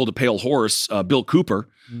Behold a Pale Horse, Bill Cooper.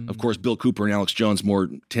 Of course, Bill Cooper and Alex Jones more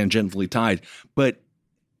tangentially tied. But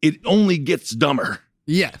it only gets dumber.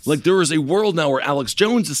 Yes. Like, there is a world now where Alex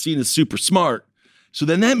Jones is seen as super smart. So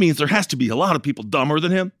then that means there has to be a lot of people dumber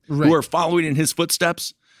than him who are following in his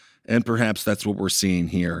footsteps. And perhaps that's what we're seeing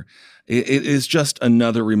here. It is just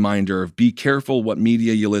another reminder of be careful what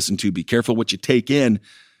media you listen to. Be careful what you take in,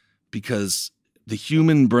 because the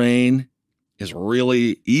human brain is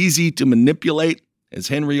really easy to manipulate. As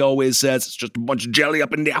Henry always says, it's just a bunch of jelly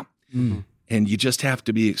up and down. And you just have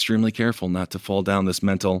to be extremely careful not to fall down this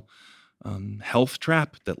mental health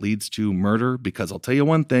trap that leads to murder. Because I'll tell you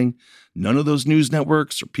one thing, none of those news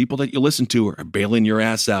networks or people that you listen to are bailing your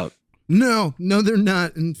ass out. No, they're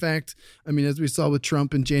not. In fact, I mean, as we saw with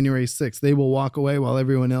Trump in January 6th, they will walk away while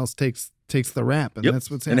everyone else takes the rap. And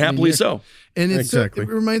that's what's happening. And happily here. so. And it's Exactly. it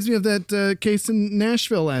reminds me of that case in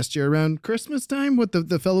Nashville last year around Christmas time with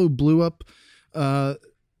the fellow who blew up a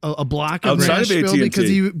block of Outside of Nashville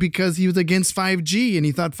AT&T. because he was against 5G and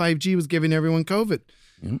he thought 5G was giving everyone COVID.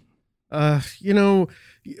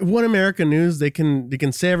 One America News, they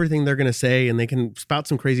can say everything they're going to say and they can spout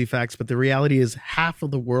some crazy facts, but the reality is half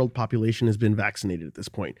of the world population has been vaccinated at this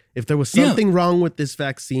point. If there was something wrong with this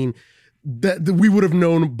vaccine, that we would have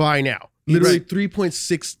known by now. Literally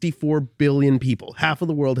 3.64 billion people. Half of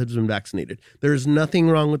the world has been vaccinated. There's nothing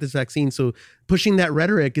wrong with this vaccine. So pushing that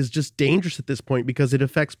rhetoric is just dangerous at this point because it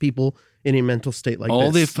affects people in a mental state like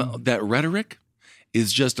this. That rhetoric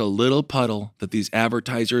is just a little puddle that these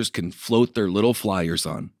advertisers can float their little flyers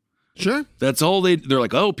on. Sure. That's all they're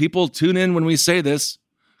like, oh, people tune in when we say this.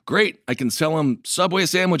 Great. I can sell them Subway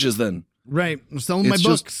sandwiches then. Right. I'm selling my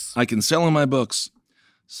books. I can sell them my books.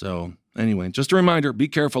 So anyway, just a reminder, be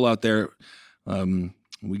careful out there.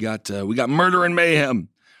 We got murder and mayhem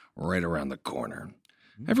right around the corner.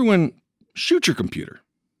 Everyone, shoot your computer.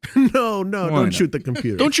 No, don't shoot the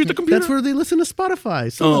computer. Don't shoot the computer. That's where they listen to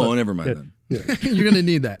Spotify. Never mind then. You're going to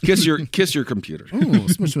need that. Kiss your computer. Oh,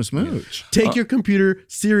 smooch. Take your computer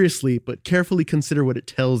seriously, but carefully consider what it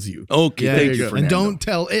tells you. Okay, thank you, And Fernando. don't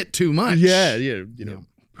tell it too much. Yeah.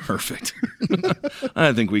 Perfect.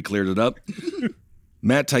 I think we cleared it up.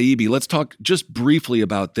 Matt Taibbi, let's talk just briefly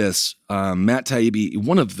about this. Matt Taibbi,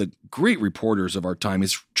 one of the great reporters of our time,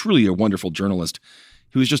 is truly a wonderful journalist.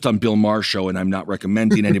 He was just on Bill Maher's show, and I'm not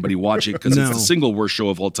recommending anybody watch it because it's the single worst show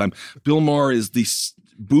of all time. Bill Maher is the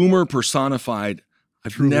boomer personified.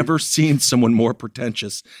 I've never seen someone more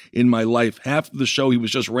pretentious in my life. Half of the show, he was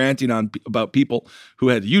just ranting about people who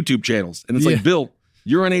had YouTube channels. And it's like, Bill,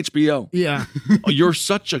 you're on HBO. Yeah. You're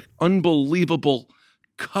such an unbelievable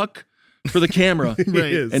cuck for the camera.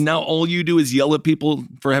 Right. And now all you do is yell at people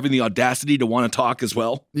for having the audacity to want to talk as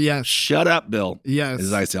well. Yes. Shut up, Bill. Yes.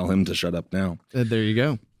 As I tell him to shut up now. There you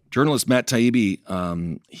go. Journalist Matt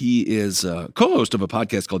Taibbi, he is a co-host of a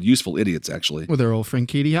podcast called Useful Idiots, actually. With our old friend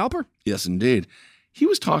Katie Halper. Yes, indeed. He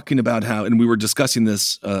was talking about how, and we were discussing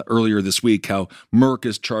this earlier this week, how Merck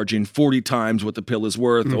is charging 40 times what the pill is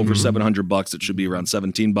worth, over $700. It should be around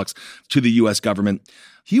 $17 to the U.S. government.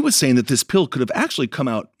 He was saying that this pill could have actually come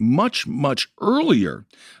out much, much earlier.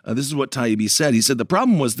 This is what Taibbi said. He said the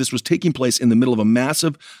problem was this was taking place in the middle of a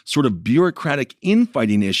massive sort of bureaucratic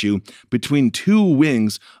infighting issue between two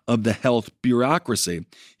wings of the health bureaucracy.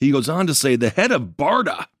 He goes on to say the head of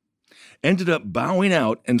BARDA ended up bowing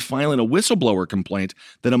out and filing a whistleblower complaint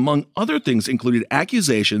that, among other things, included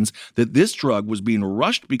accusations that this drug was being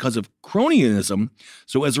rushed because of cronyism.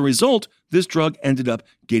 So as a result, this drug ended up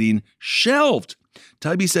getting shelved.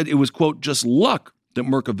 Taibbi said it was, quote, just luck that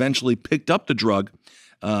Merck eventually picked up the drug.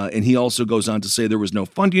 And he also goes on to say there was no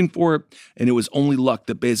funding for it. And it was only luck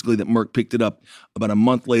that basically that Merck picked it up about a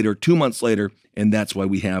month later, 2 months later. And that's why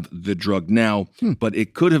we have the drug now. But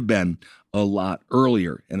it could have been a lot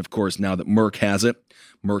earlier. And of course, now that Merck has it,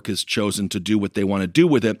 Merck has chosen to do what they want to do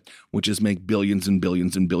with it, which is make billions and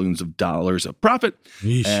billions and billions of dollars of profit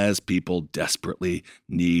as people desperately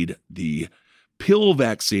need the pill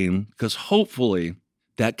vaccine, because hopefully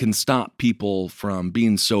that can stop people from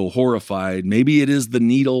being so horrified. Maybe it is the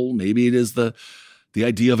needle, maybe it is the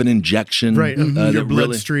idea of an injection. Right. Your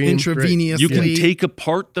bloodstream. Intravenously. You can take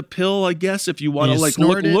apart the pill, I guess, if you want to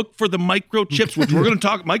look for the microchips, which we're going to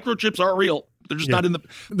talk. Microchips are real. They're just not in the.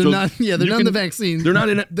 They're not in the vaccine. They're not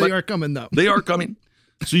in it. They are coming though. They are coming.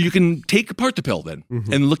 So you can take apart the pill then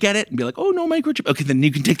and look at it and be like, oh, no microchip. Okay, then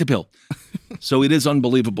you can take the pill. So it is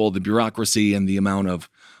unbelievable, the bureaucracy and the amount of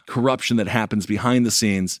corruption that happens behind the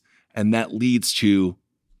scenes. And that leads to,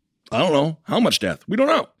 I don't know, how much death? We don't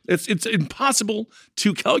know. It's impossible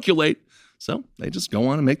to calculate. So they just go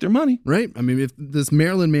on and make their money. Right. I mean, if this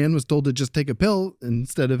Maryland man was told to just take a pill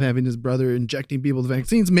instead of having his brother injecting people with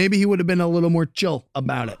vaccines, maybe he would have been a little more chill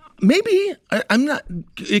about it. Maybe. I'm not.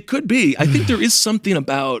 It could be. I think there is something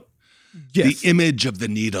about the image of the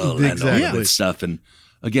needle and all that stuff. And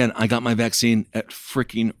Again, I got my vaccine at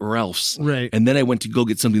freaking Ralph's. Right. And then I went to go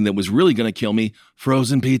get something that was really going to kill me,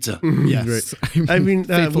 frozen pizza. Yes. I mean,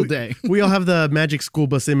 Fateful day. We all have the magic school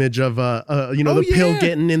bus image of, the pill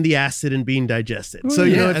getting in the acid and being digested. So,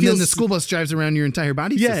 it and feels, then the school bus drives around your entire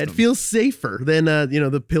body system. it feels safer than,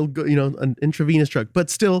 the pill, an intravenous drug.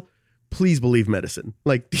 But still, please believe medicine.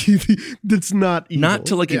 Like, that's not evil. Not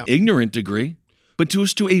to an ignorant degree, but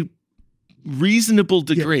to a reasonable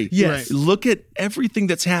degree. Yes. Right. Look at everything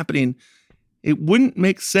that's happening. It wouldn't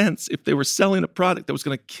make sense if they were selling a product that was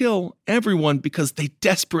going to kill everyone because they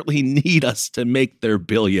desperately need us to make their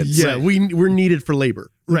billions. Yeah, we're needed for labor.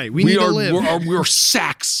 Right. We need to live. We're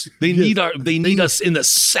sacks. They need us in the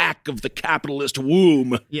sack of the capitalist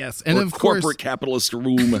womb. Yes. And of corporate course, capitalist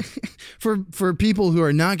womb. For people who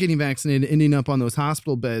are not getting vaccinated, ending up on those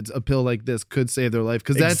hospital beds, a pill like this could save their life.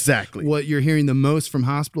 Because that's exactly what you're hearing the most from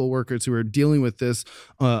hospital workers who are dealing with this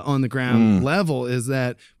on the ground level, is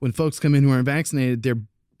that when folks come in who aren't vaccinated, they're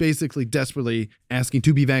basically desperately asking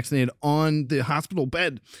to be vaccinated on the hospital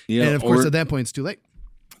bed. Yeah, and of course, at that point, it's too late.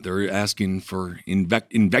 They're asking for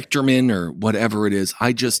Invectramin or whatever it is.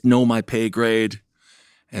 I just know my pay grade.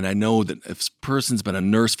 And I know that if a person's been a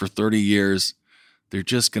nurse for 30 years, they're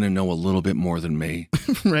just going to know a little bit more than me.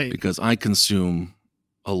 Right. Because I consume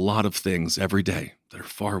a lot of things every day that are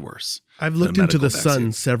far worse. I've looked into the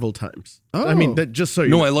sun several times. Oh. I mean, just so you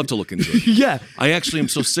know. I love to look into it. Yeah. I actually am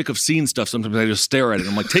so sick of seeing stuff. Sometimes I just stare at it.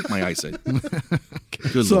 I'm like, take my eyesight.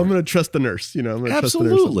 Good so Lord. I'm going to trust the nurse. I'm going to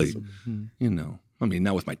Absolutely. trust the nurse. I mean,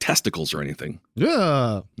 not with my testicles or anything.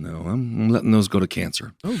 Yeah. No, I'm letting those go to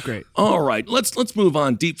cancer. Oh, great. All right, let's move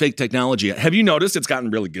on. Deepfake technology. Have you noticed it's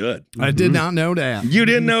gotten really good? I did not know that. You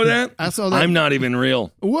didn't know that? I saw that. I'm not even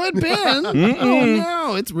real. What, Ben? Oh,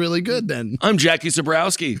 no. It's really good then. I'm Jackie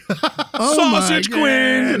Zabrowski. Oh, Sausage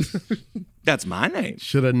Queen. That's my name.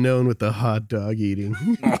 Should have known with the hot dog eating.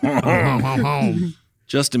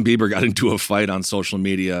 Justin Bieber got into a fight on social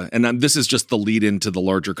media, and this is just the lead into the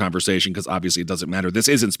larger conversation because obviously it doesn't matter. This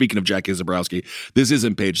isn't, speaking of Jackie Zabrowski, this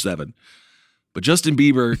isn't page 7. But Justin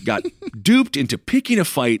Bieber got duped into picking a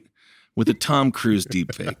fight with a Tom Cruise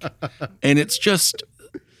deepfake. And it's just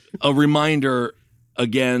a reminder,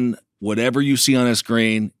 again, whatever you see on a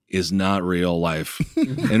screen is not real life.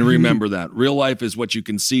 And remember that. Real life is what you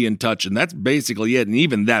can see and touch, and that's basically it. And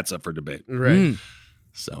even that's up for debate. Right.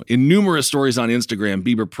 So, in numerous stories on Instagram,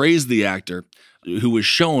 Bieber praised the actor who was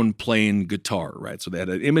shown playing guitar, right? So they had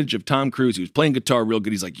an image of Tom Cruise. He was playing guitar real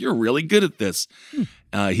good. He's like, you're really good at this.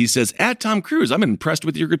 He says, at Tom Cruise, I'm impressed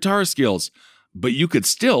with your guitar skills, but you could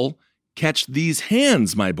still catch these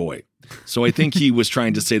hands, my boy. So I think he was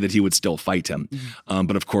trying to say that he would still fight him.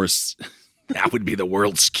 But of course, that would be the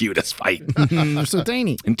world's cutest fight. They're so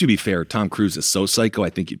tiny. And to be fair, Tom Cruise is so psycho, I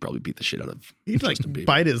think he'd probably beat the shit out of He'd Justin Bieber.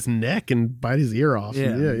 bite his neck and bite his ear off.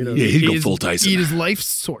 Yeah. Yeah, He'd go full Tyson. Eat his life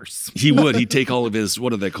source. He would. He'd take all of his,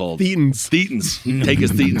 what are they called? Thetans. He'd take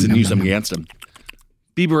his thetans and use them against him.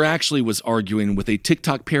 Bieber actually was arguing with a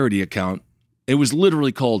TikTok parody account. It was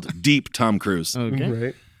literally called Deep Tom Cruise. Okay.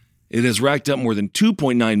 Right. It has racked up more than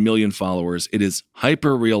 2.9 million followers. It is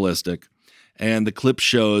hyper realistic. And the clip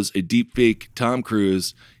shows a deepfake Tom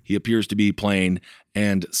Cruise. He appears to be playing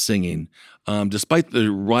and singing. Despite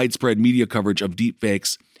the widespread media coverage of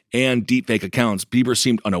deepfakes and deepfake accounts, Bieber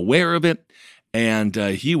seemed unaware of it. And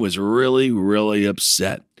he was really, really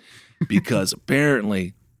upset because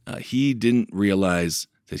apparently he didn't realize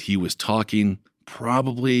that he was talking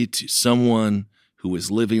probably to someone who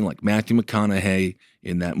was living like Matthew McConaughey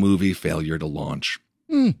in that movie, Failure to Launch.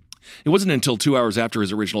 It wasn't until 2 hours after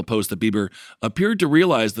his original post that Bieber appeared to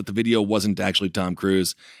realize that the video wasn't actually Tom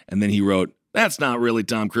Cruise. And then he wrote, that's not really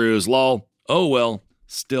Tom Cruise, lol. Oh, well,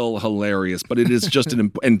 still hilarious. But it is just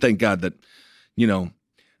and thank God that,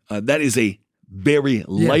 that is a very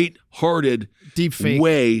lighthearted deepfake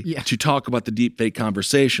way to talk about the deepfake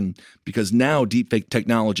conversation, because now deepfake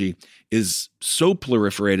technology is so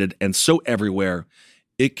proliferated and so everywhere,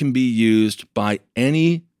 it can be used by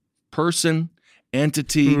any person,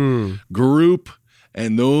 entity, group,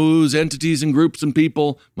 and those entities and groups and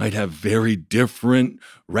people might have very different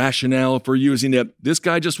rationale for using it. This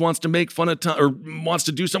guy just wants to make fun of Tom, or wants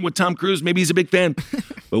to do something with Tom Cruise. Maybe he's a big fan.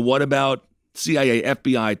 But what about CIA,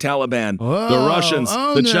 FBI, Taliban, the Russians,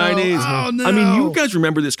 the Chinese? Oh, no. I mean, you guys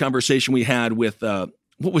remember this conversation we had with,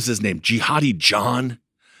 what was his name? Jihadi John?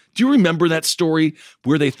 Do you remember that story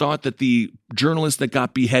where they thought that the journalist that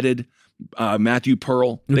got beheaded, Matthew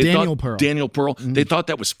Pearl, Daniel Pearl, they thought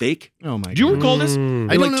that was fake? Oh my God. Do you recall this?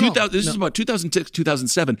 I don't know. This is about 2006,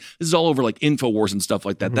 2007. This is all over like InfoWars and stuff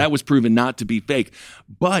like that. That was proven not to be fake.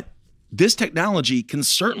 But this technology can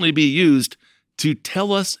certainly be used to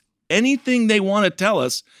tell us anything they want to tell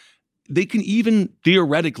us. They can even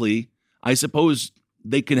theoretically, I suppose,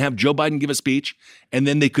 they can have Joe Biden give a speech and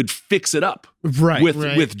then they could fix it up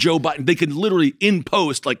with Joe Biden. They could literally in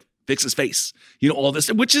post, like, fix his face, all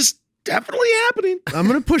this, which is definitely happening. I'm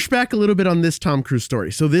going to push back a little bit on this Tom Cruise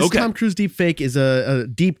story. So this Tom Cruise deep fake is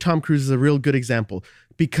Tom Cruise is a real good example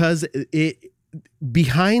because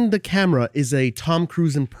behind the camera is a Tom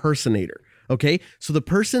Cruise impersonator. Okay, so the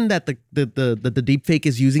person that the deep fake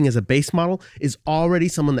is using as a base model is already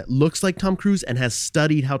someone that looks like Tom Cruise and has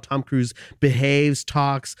studied how Tom Cruise behaves,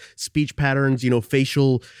 talks, speech patterns,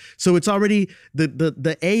 facial. So it's already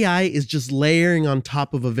the AI is just layering on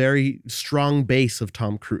top of a very strong base of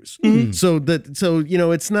Tom Cruise. Mm-hmm.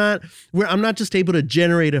 So it's not where I'm not just able to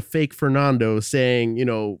generate a fake Fernando saying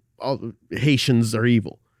all Haitians are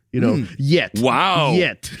evil. Yet. Wow.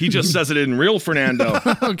 Yet. He just says it in real Fernando.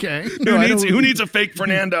 Okay. Who needs a fake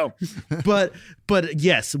Fernando? But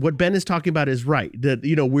yes, what Ben is talking about is right. That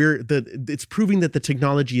it's proving that the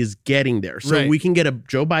technology is getting there. So we can get a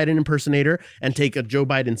Joe Biden impersonator and take a Joe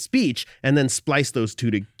Biden speech and then splice those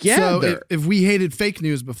two together. So if we hated fake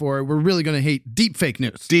news before, we're really going to hate deep fake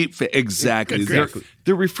news. Exactly.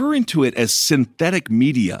 They're referring to it as synthetic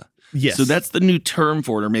media. Yes. So that's the new term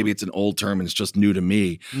for it, or maybe it's an old term and it's just new to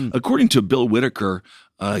me. According to Bill Whitaker,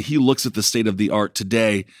 he looks at the state of the art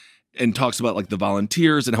today and talks about like the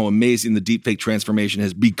volunteers and how amazing the deepfake transformation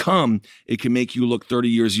has become. It can make you look 30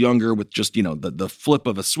 years younger with just, the flip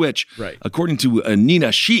of a switch. Right. According to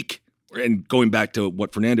Nina Sheik, and going back to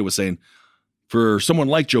what Fernando was saying, for someone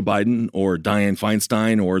like Joe Biden or Dianne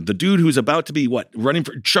Feinstein or the dude who's about to be running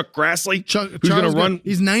for Chuck Grassley, who's going to run.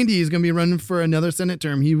 He's 90. He's going to be running for another Senate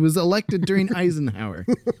term. He was elected during Eisenhower.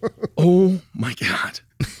 Oh my God.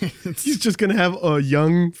 He's just going to have a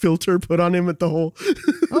young filter put on him at the whole.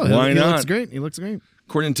 Why not? He looks great.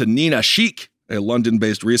 According to Nina Sheik, a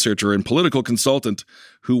London-based researcher and political consultant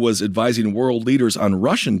who was advising world leaders on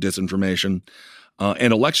Russian disinformation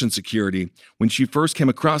and election security, when she first came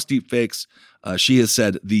across deepfakes, she has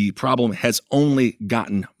said the problem has only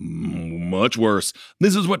gotten much worse.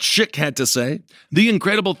 This is what Schick had to say. The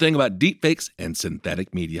incredible thing about deepfakes and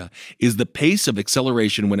synthetic media is the pace of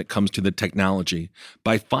acceleration when it comes to the technology.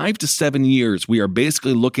 By 5 to 7 years, we are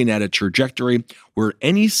basically looking at a trajectory where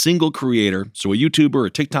any single creator, so a YouTuber or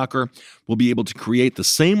a TikToker, will be able to create the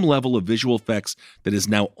same level of visual effects that is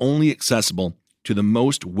now only accessible to the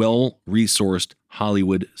most well-resourced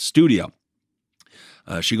Hollywood studio.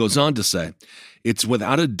 She goes on to say, it's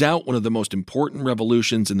without a doubt one of the most important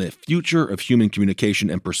revolutions in the future of human communication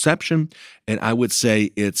and perception, and I would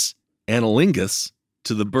say it's analogous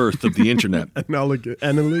to the birth of the internet. Analogous?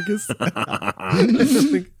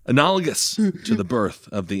 Analogous to the birth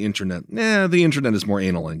of the internet. The internet is more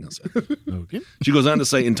analogous. Okay. She goes on to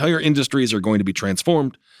say, entire industries are going to be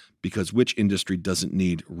transformed because which industry doesn't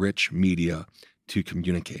need rich media to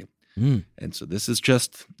communicate? And so this is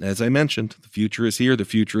just, as I mentioned, the future is here. The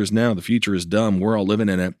future is now. The future is dumb. We're all living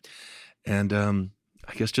in it. And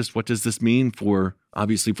I guess just what does this mean for,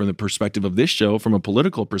 obviously from the perspective of this show, from a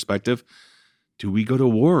political perspective, do we go to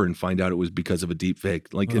war and find out it was because of a deep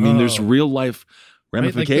fake? Like, I mean, there's real life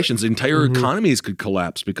ramifications. Entire economies could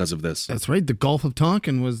collapse because of this. That's right. The Gulf of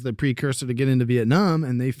Tonkin was the precursor to get into Vietnam,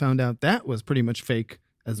 and they found out that was pretty much fake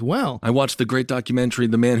as well. I watched the great documentary,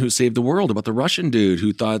 The Man Who Saved the World, about the Russian dude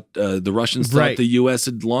who thought the Russians thought the U.S.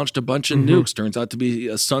 had launched a bunch of nukes. Turns out to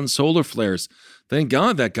be sun solar flares. Thank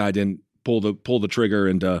God that guy didn't pull the trigger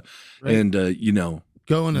and go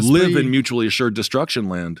on a live in mutually assured destruction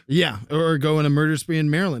land. Yeah, or go on a murder spree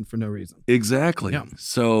in Maryland for no reason. Exactly. Yeah.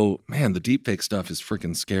 So, man, the deepfake stuff is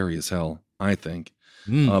freaking scary as hell, I think.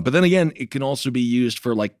 But then again, it can also be used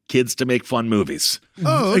for like kids to make fun movies.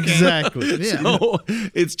 Oh, okay. Exactly. Yeah. So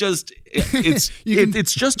it's just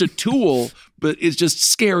it's just a tool, but it's just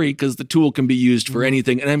scary because the tool can be used for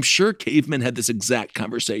anything. And I'm sure cavemen had this exact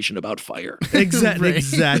conversation about fire. Exactly.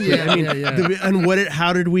 Yeah, I mean, and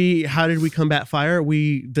how did we combat fire?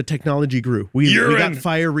 The technology grew. We got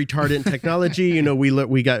fire retardant technology.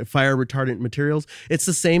 We got fire retardant materials. It's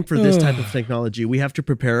the same for this type of technology. We have to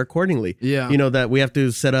prepare accordingly. Yeah. That we have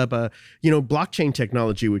to set up a blockchain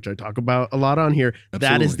technology, which I talk about a lot on here.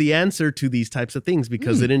 Absolutely. That is the answer to these types of things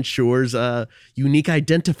because it ensures unique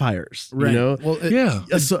identifiers. Right.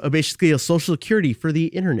 Well, basically a social security for the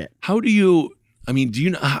internet. How do you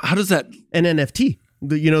know, how does that? An NFT.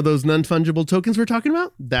 Those non-fungible tokens we're talking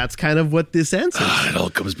about? That's kind of what this answers. It all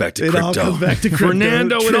comes back to crypto. It all comes back to crypto.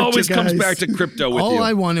 Fernando, it always comes back to crypto with all you.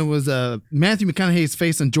 I wanted was Matthew McConaughey's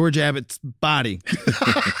face on George Abbott's body.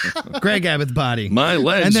 Greg Abbott's body. My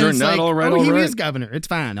legs are not all right. He is governor. It's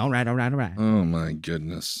fine. All right. Oh, my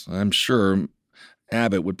goodness. I'm sure.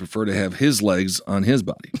 Abbott would prefer to have his legs on his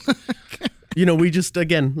body. We just,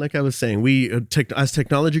 again, like I was saying, as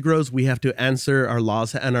technology grows, we have to answer our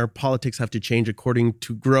laws and our politics have to change according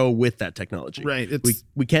to grow with that technology. Right.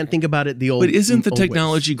 We can't think about it the old But isn't the old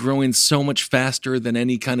technology ways. growing so much faster than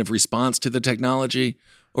any kind of response to the technology?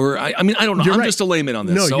 Or I mean, I don't know. You're I'm right. just a layman on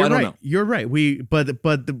this, No, so you're I don't right. know. You're right.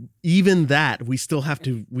 Even that, we still have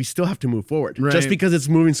to move forward. Right. Just because it's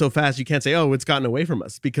moving so fast, you can't say, "Oh, it's gotten away from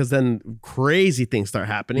us," because then crazy things start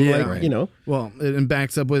happening. Yeah. Like, Right. Well, it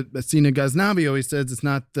backs up what Sina Ghaznavi always says. It's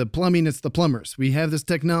not the plumbing, it's the plumbers. We have this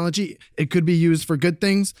technology. It could be used for good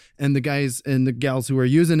things, and the guys and the gals who are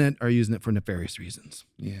using it for nefarious reasons.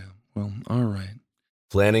 Yeah. Well, all right.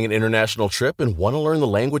 Planning an international trip and want to learn the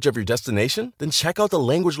language of your destination? Then check out the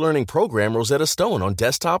language learning program Rosetta Stone on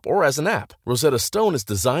desktop or as an app. Rosetta Stone is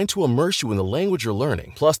designed to immerse you in the language you're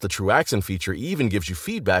learning. Plus, the True Accent feature even gives you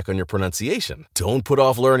feedback on your pronunciation. Don't put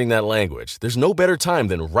off learning that language. There's no better time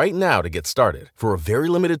than right now to get started. For a very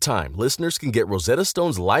limited time, listeners can get Rosetta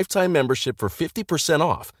Stone's lifetime membership for 50%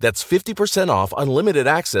 off. That's 50% off unlimited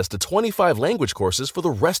access to 25 language courses for the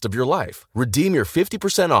rest of your life. Redeem your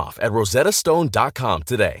 50% off at rosettastone.com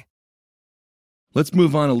today. Let's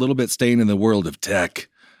move on a little bit, staying in the world of tech.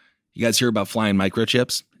 You guys hear about flying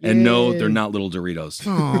microchips? And no, they're not little Doritos.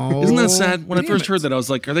 Oh, Isn't that sad? When I first heard that, I was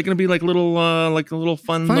like, are they going to be like little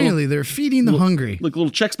fun? Finally, they're feeding the hungry. Like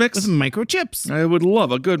little Chex Mix? With microchips. I would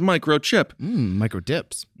love a good microchip. Micro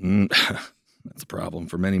dips. That's a problem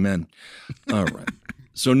for many men. All right.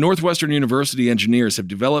 So Northwestern University engineers have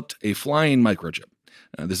developed a flying microchip.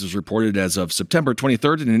 This is reported as of September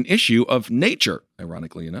 23rd in an issue of Nature,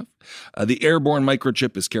 ironically enough. The airborne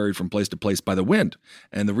microchip is carried from place to place by the wind.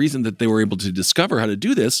 And the reason that they were able to discover how to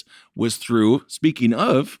do this was through, speaking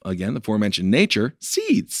of, again, the aforementioned Nature,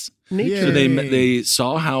 seeds. Nature. So they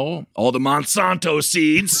saw how all the Monsanto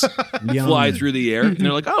seeds fly through the air. And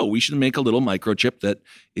they're like, oh, we should make a little microchip that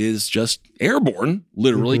is just airborne,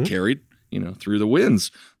 literally carried, through the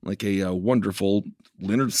winds, like a wonderful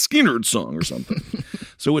Leonard Skinner song or something.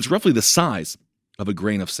 So it's roughly the size of a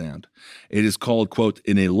grain of sand. It is called, quote,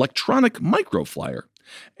 an electronic microflyer,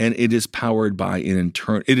 and it is powered by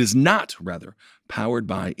it is not powered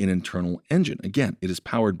by an internal engine. Again, it is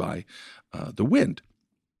powered by the wind.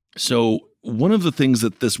 So one of the things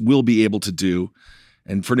that this will be able to do,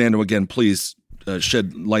 and Fernando, again, please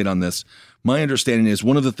shed light on this. My understanding is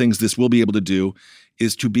one of the things this will be able to do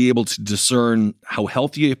is to be able to discern how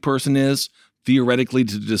healthy a person is, theoretically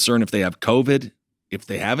to discern if they have COVID, if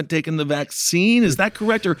they haven't taken the vaccine. Is that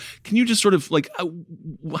correct? Or can you just sort of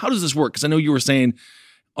how does this work? Because I know you were saying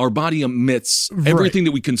our body emits, everything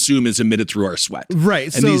that we consume is emitted through our sweat.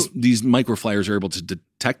 Right. And these microflyers are able to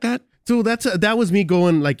detect that? So that was me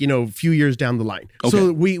going a few years down the line. Okay.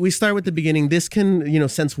 So we start with the beginning. This can,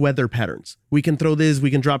 sense weather patterns. We can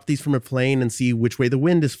we can drop these from a plane and see which way the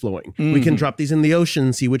wind is flowing. We can drop these in the ocean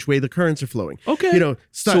and see which way the currents are flowing. Okay.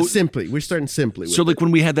 Simply. We're starting simply. So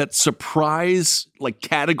when we had that surprise,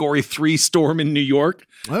 Category 3 storm in New York,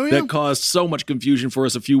 that caused so much confusion for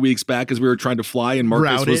us a few weeks back as we were trying to fly, and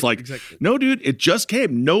Marcus was like, no, dude, it just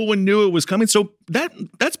came. No one knew it was coming. So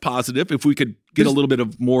that's positive if we could get a little bit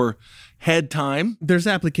of more head time. There's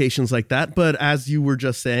applications like that, but as you were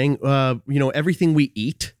just saying, everything we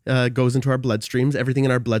eat goes into our bloodstreams. Everything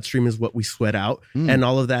in our bloodstream is what we sweat out, and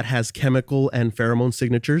all of that has chemical and pheromone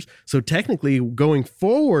signatures. So technically, going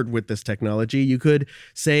forward with this technology, you could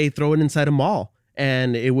say throw it inside a mall,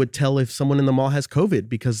 and it would tell if someone in the mall has COVID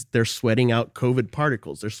because they're sweating out COVID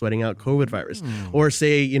particles, they're sweating out COVID virus, or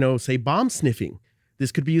say bomb sniffing.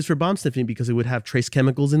 This could be used for bomb sniffing because it would have trace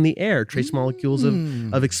chemicals in the air, trace molecules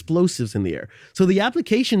of explosives in the air. So the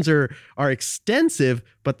applications are extensive,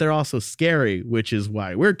 but they're also scary, which is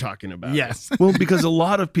why we're talking about it. Well, because a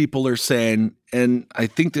lot of people are saying, and I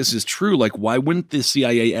think this is true, why wouldn't the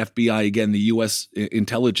CIA, FBI, again, the U.S.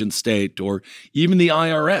 intelligence state, or even the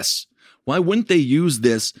IRS, why wouldn't they use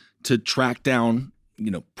this to track down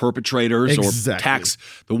perpetrators or tax?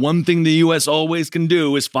 The one thing the U.S. always can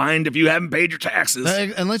do is find if you haven't paid your taxes.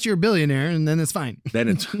 Unless you're a billionaire, and then it's fine.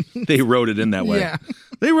 Then they wrote it in that way. Yeah.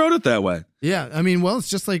 They wrote it that way. Yeah. I mean, it's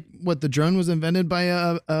just like the drone was invented by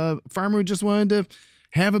a farmer who just wanted to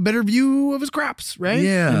have a better view of his crops, right?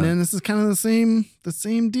 Yeah. And then this is kind of the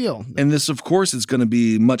same deal. And this, of course, is going to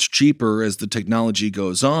be much cheaper as the technology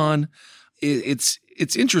goes on.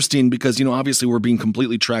 It's interesting because, obviously we're being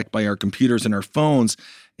completely tracked by our computers and our phones,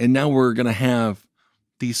 and now we're going to have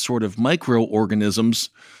these sort of microorganisms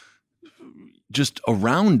just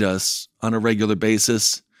around us on a regular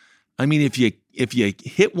basis. I mean, if you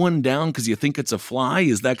hit one down because you think it's a fly,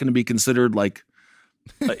 is that going to be considered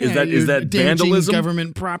Is that damaging vandalism?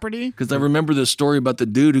 government property? Because I remember the story about the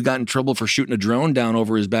dude who got in trouble for shooting a drone down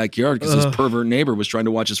over his backyard because his pervert neighbor was trying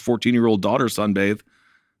to watch his 14-year-old daughter sunbathe.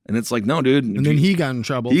 And it's like, no, dude. And then he got in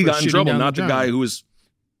trouble. He for got in shooting trouble, down not the guy who was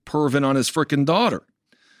perving on his freaking daughter.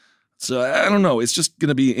 So I don't know. It's just going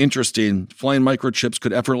to be interesting. Flying microchips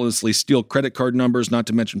could effortlessly steal credit card numbers, not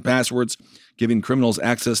to mention passwords, giving criminals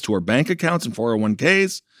access to our bank accounts and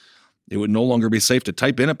 401ks. It would no longer be safe to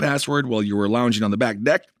type in a password while you were lounging on the back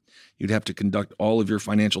deck. You'd have to conduct all of your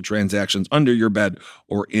financial transactions under your bed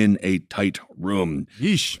or in a tight room.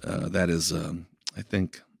 Yeesh. That is, I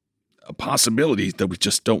think, a possibility that we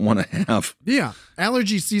just don't want to have. Yeah.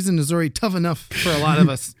 Allergy season is already tough enough for a lot of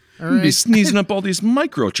us. All right. Be sneezing up all these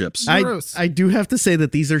microchips. I do have to say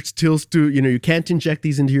that these are still, you can't inject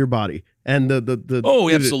these into your body. And the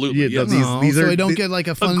oh, absolutely. Yeah, these so I don't get like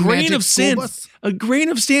a fun grain of sand. Bus? A grain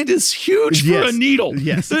of sand is huge for a needle.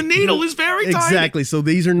 Yes. The needle is very tiny. Exactly. So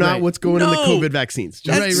these are not what's going in the COVID vaccines.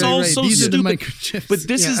 That's all so These stupid. are the microchips. But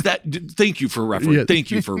this is that. Thank you for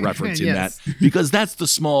Thank you for referencing that, because that's the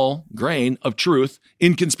small grain of truth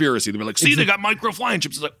in conspiracy. They were like, see, they got micro flying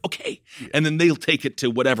chips. It's like, okay, and then they'll take it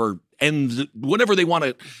to whatever they want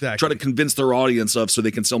to try to convince their audience of, so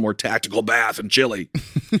they can sell more tactical bath and chili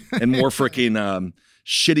and more freaking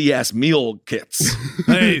shitty ass meal kits.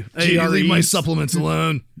 Hey, leave my supplements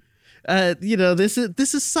alone. This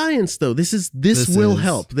is science, though. This will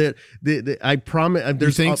help. I promise.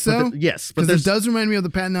 You think so? Yes, because it does remind me of the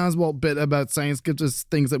Patton Oswalt bit about science gives us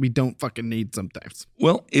things that we don't fucking need sometimes.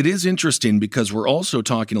 Well, it is interesting because we're also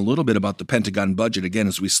talking a little bit about the Pentagon budget again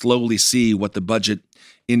as we slowly see what the budget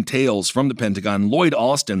entails from the Pentagon. Lloyd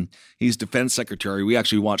Austin, he's defense secretary. We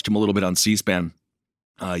actually watched him a little bit on C-SPAN.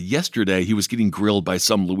 Yesterday, he was getting grilled by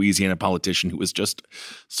some Louisiana politician who was just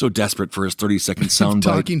so desperate for his 30-second soundbite.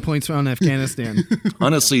 Talking points around Afghanistan.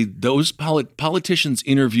 Honestly, those politicians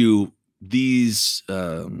interview these,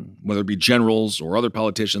 whether it be generals or other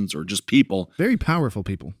politicians or just people. Very powerful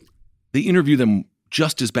people. They interview them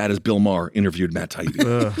just as bad as Bill Maher interviewed Matt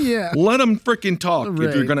Taibbi. Yeah. Let them freaking talk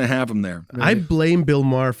if you're going to have them there. I blame Bill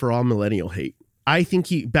Maher for all millennial hate. I think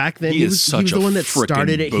back then he was the one that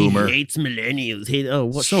started it. Boomer. He hates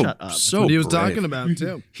millennials. Shut up. So what he was brave. talking about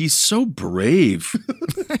too. He's so brave.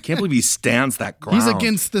 I can't believe he stands that ground. He's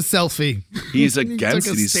against the selfie. He's against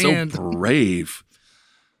it. He's so brave.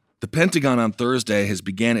 The Pentagon on Thursday has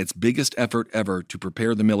began its biggest effort ever to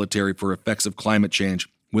prepare the military for effects of climate change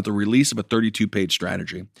with the release of a 32-page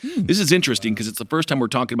strategy. This is interesting because it's the first time we're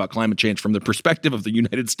talking about climate change from the perspective of the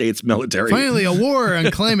United States military. Finally, a war on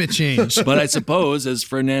climate change. But I suppose, as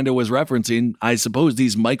Fernando was referencing,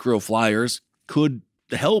 these micro flyers could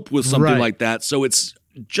help with something like that. So it's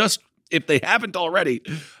just, if they haven't already,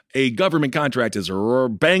 a government contract is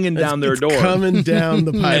banging down their door. Coming down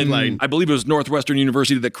the pipeline. I believe it was Northwestern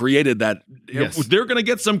University that created that. Yes. They're going to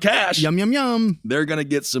get some cash. Yum, yum, yum. They're going to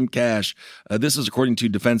get some cash. This is according to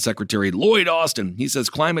Defense Secretary Lloyd Austin. He says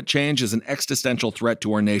climate change is an existential threat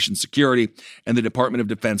to our nation's security, and the Department of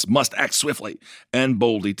Defense must act swiftly and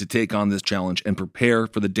boldly to take on this challenge and prepare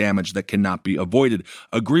for the damage that cannot be avoided.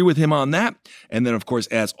 Agree with him on that. And then, of course,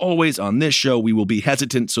 as always on this show, we will be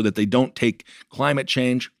hesitant so that they don't take climate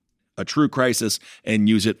change, a true crisis, and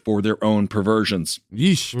use it for their own perversions.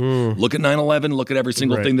 Yeesh. Look at 9/11. Look at every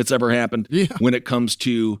single thing that's ever happened. Yeah. When it comes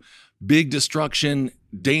to big destruction,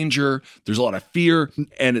 danger, there's a lot of fear.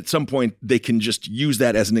 And at some point, they can just use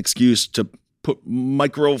that as an excuse to put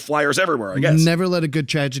micro flyers everywhere, I guess. Never let a good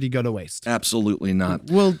tragedy go to waste. Absolutely not.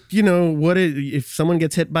 Well, if someone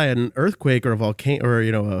gets hit by an earthquake or a volcano or,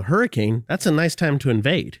 a hurricane, that's a nice time to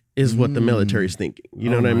invade, is what the military's thinking.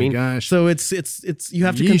 You know what I mean? Gosh. So it's you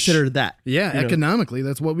have to consider that. Yeah, economically,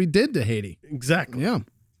 that's what we did to Haiti. Exactly. Yeah.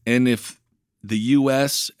 And if the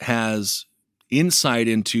U.S. has insight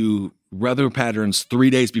into weather patterns 3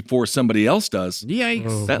 days before somebody else does,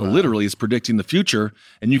 yikes! That literally is predicting the future.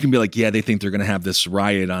 And you can be like, yeah, they think they're going to have this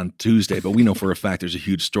riot on Tuesday, but we know for a fact there's a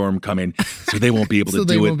huge storm coming, so they won't be able to do it.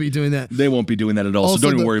 So they won't be doing that. They won't be doing that at all, so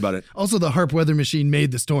don't even worry about it. Also, the HAARP weather machine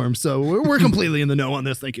made the storm, so we're completely in the know on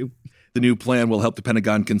this. Thank you. The new plan will help the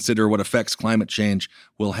Pentagon consider what effects climate change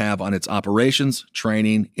will have on its operations,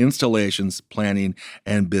 training, installations, planning,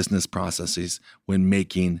 and business processes when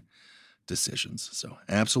making decisions. So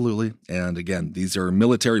absolutely. And again, these are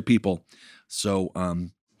military people. So,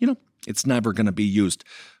 it's never going to be used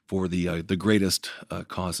for the greatest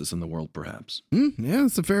causes in the world, perhaps. Yeah,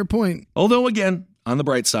 that's a fair point. Although, again, on the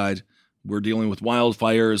bright side, we're dealing with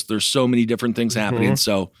wildfires. There's so many different things happening.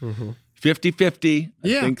 So 50-50. I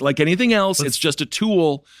think like anything else, it's just a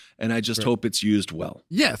tool, and I just hope it's used well.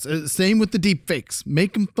 Yes, same with the deep fakes.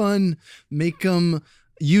 Make them fun, make them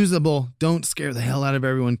usable. Don't scare the hell out of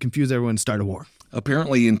everyone, confuse everyone, start a war.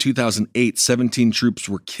 Apparently, in 2008, 17 troops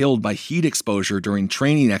were killed by heat exposure during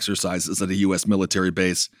training exercises at a U.S. military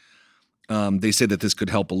base. They say that this could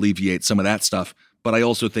help alleviate some of that stuff. But I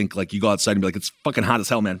also think, like, you go outside and be like, it's fucking hot as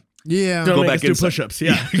hell, man. Yeah. Don't go make back us do inside. push-ups.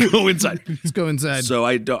 Yeah. Go inside. Let's go inside. So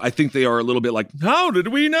I think they are a little bit like, how did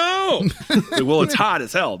we know? Well, it's hot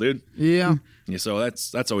as hell, dude. Yeah. So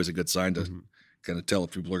that's always a good sign to kind of tell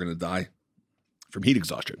if people are going to die from heat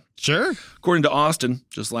exhaustion. Sure. According to Austin,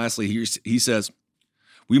 just lastly, he says,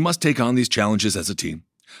 we must take on these challenges as a team.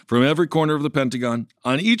 From every corner of the Pentagon,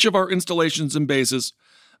 on each of our installations and bases,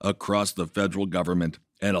 across the federal government,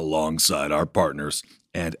 and alongside our partners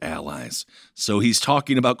and allies. So he's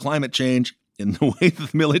talking about climate change in the way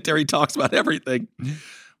that the military talks about everything,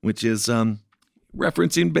 which is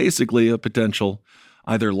referencing basically a potential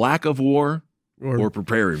either lack of war or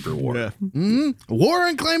preparing for war. Yeah. War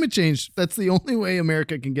and climate change. That's the only way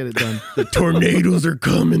America can get it done. The tornadoes are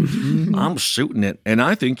coming. I'm shooting it, and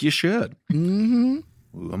I think you should. Mm-hmm.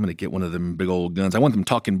 Ooh, I'm going to get one of them big old guns. I want them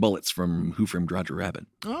talking bullets from Who Framed Roger Rabbit.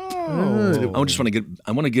 Oh. I just want to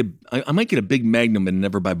I might get a big Magnum and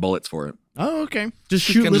never buy bullets for it. Oh, okay. Just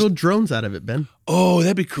shoot little drones out of it, Ben. Oh,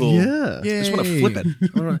 that'd be cool. Yeah. I just want to flip it.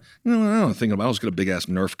 I don't think about it. I was got a big ass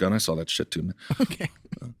Nerf gun. I saw that shit too, man. Okay.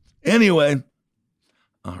 Anyway.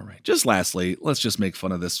 All right. Just lastly, let's just make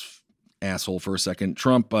fun of this asshole for a second.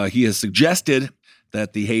 Trump, he has suggested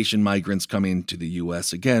that the Haitian migrants coming to the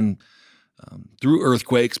U.S. again through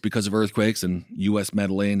earthquakes, because of earthquakes and U.S.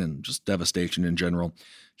 meddling and just devastation in general.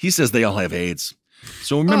 He says they all have AIDS.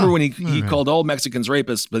 So remember when he called all Mexicans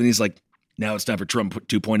rapists, but then he's like, now it's time for Trump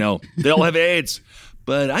 2.0. They all have AIDS.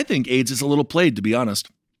 But I think AIDS is a little played, to be honest.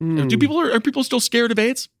 Are people still scared of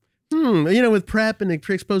AIDS? With PrEP and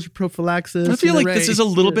pre-exposure prophylaxis. I feel like this is a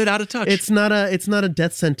little bit out of touch. It's not a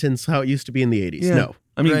death sentence how it used to be in the 80s. Yeah. No.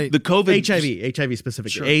 I mean, the COVID... HIV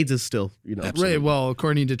specifically. Sure. AIDS is still, Absolutely. Right. Well,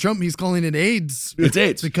 according to Trump, he's calling it AIDS. It's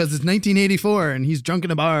AIDS. Because it's 1984 and he's drunk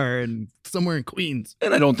in a bar and somewhere in Queens.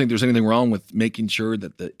 And I don't think there's anything wrong with making sure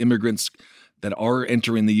that the immigrants that are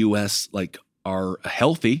entering the U.S. are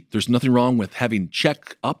healthy. There's nothing wrong with having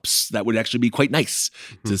checkups. That would actually be quite nice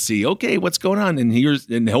to see, okay, what's going on?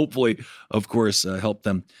 And hopefully, of course, help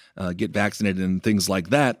them get vaccinated and things like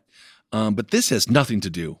that. But this has nothing to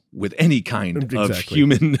do with any kind of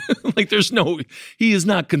human, he is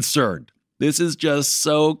not concerned. This is just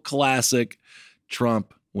so classic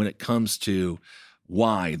Trump when it comes to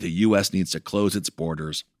why the U.S. needs to close its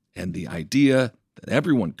borders. And the idea that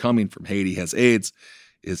everyone coming from Haiti has AIDS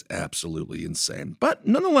is absolutely insane. But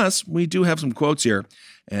nonetheless, we do have some quotes here.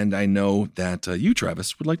 And I know that you,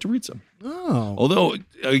 Travis, would like to read some. Oh. Although,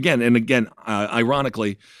 again,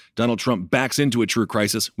 ironically, Donald Trump backs into a true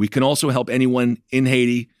crisis. We can also help anyone in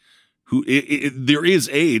Haiti who there is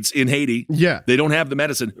AIDS in Haiti. Yeah. They don't have the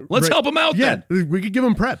medicine. Let's help them out then. We could give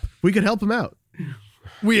them PrEP. We could help them out.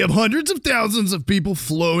 We have hundreds of thousands of people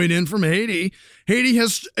flowing in from Haiti. Haiti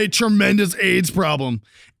has a tremendous AIDS problem.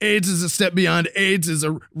 AIDS is a step beyond. AIDS is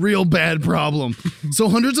a real bad problem. So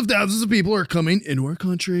hundreds of thousands of people are coming into our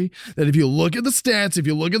country that if you look at the stats, if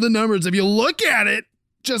you look at the numbers, if you look at it,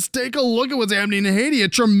 just take a look at what's happening in Haiti. A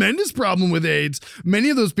tremendous problem with AIDS.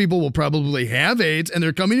 Many of those people will probably have AIDS, and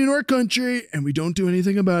they're coming into our country, and we don't do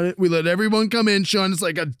anything about it. We let everyone come in, Sean. It's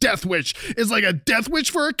like a death wish. It's like a death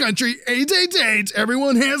wish for our country. AIDS, AIDS, AIDS.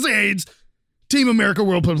 Everyone has AIDS. Team America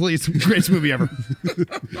World Police. Greatest movie ever.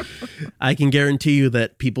 I can guarantee you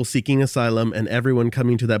that people seeking asylum and everyone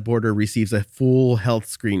coming to that border receives a full health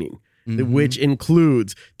screening. Which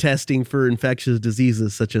includes testing for infectious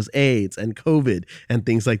diseases such as AIDS and COVID and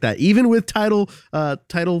things like that. Even with Title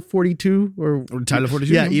 42 or Title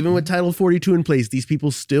 42. Yeah, even with Title 42 in place, these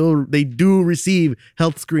people they do receive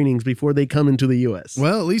health screenings before they come into the U.S.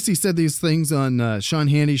 Well, at least he said these things on Sean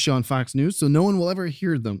Hannity's show on Fox News, so no one will ever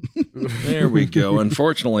hear them. There we go.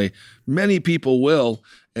 Unfortunately, many people will,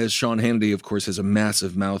 as Sean Hannity, of course, has a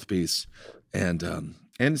massive mouthpiece.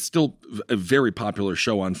 And it's still a very popular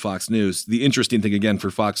show on Fox News. The interesting thing, again,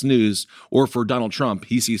 for Fox News or for Donald Trump,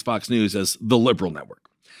 he sees Fox News as the liberal network.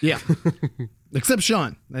 Yeah. Except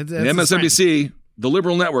Sean. That's MSNBC, the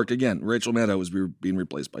liberal network, again, Rachel Maddow is being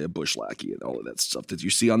replaced by a Bush lackey, and all of that stuff that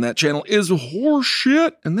you see on that channel is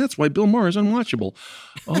horseshit, and that's why Bill Maher is unwatchable.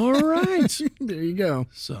 All right. There you go.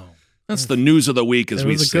 So that's the news of the week as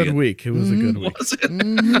we see it. It was a good week. It was a good week. Was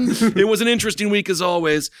it? It was an interesting week as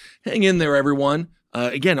always. Hang in there, everyone.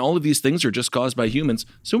 Again, all of these things are just caused by humans,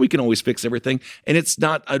 so we can always fix everything. And it's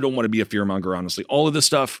not, I don't want to be a fearmonger, honestly. All of this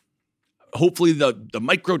stuff, hopefully the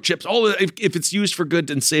microchips, all of it, if it's used for good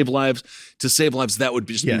and to save lives, that would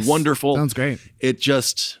just be wonderful. Sounds great. It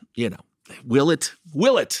just, will it?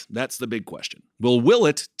 That's the big question. Will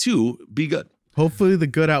it too be good? Hopefully the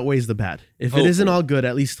good outweighs the bad. If it isn't all good,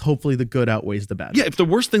 at least hopefully the good outweighs the bad. Yeah, if the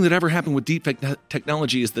worst thing that ever happened with deep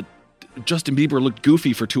technology is that Justin Bieber looked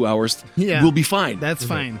goofy for 2 hours, we'll be fine. That's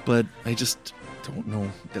fine. But I just don't know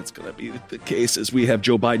if that's going to be the case, as we have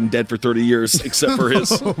Joe Biden dead for 30 years, except for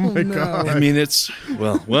his... Oh my God. I mean,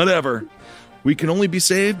 whatever. We can only be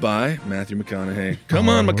saved by Matthew McConaughey. Come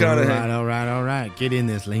on, McConaughey. All right. Get in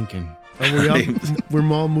this Lincoln.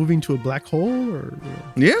 We're all moving to a black hole, or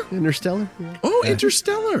Interstellar. Yeah. Oh,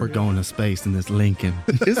 Interstellar. We're going to space in this Lincoln.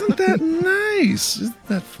 Isn't that nice? Isn't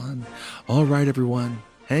that fun? All right, everyone.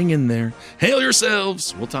 Hang in there. Hail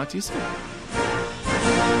yourselves. We'll talk to you soon.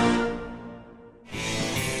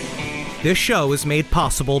 This show is made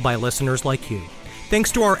possible by listeners like you.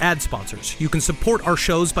 Thanks to our ad sponsors, you can support our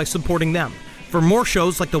shows by supporting them. For more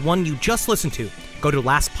shows like the one you just listened to, go to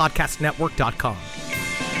lastpodcastnetwork.com.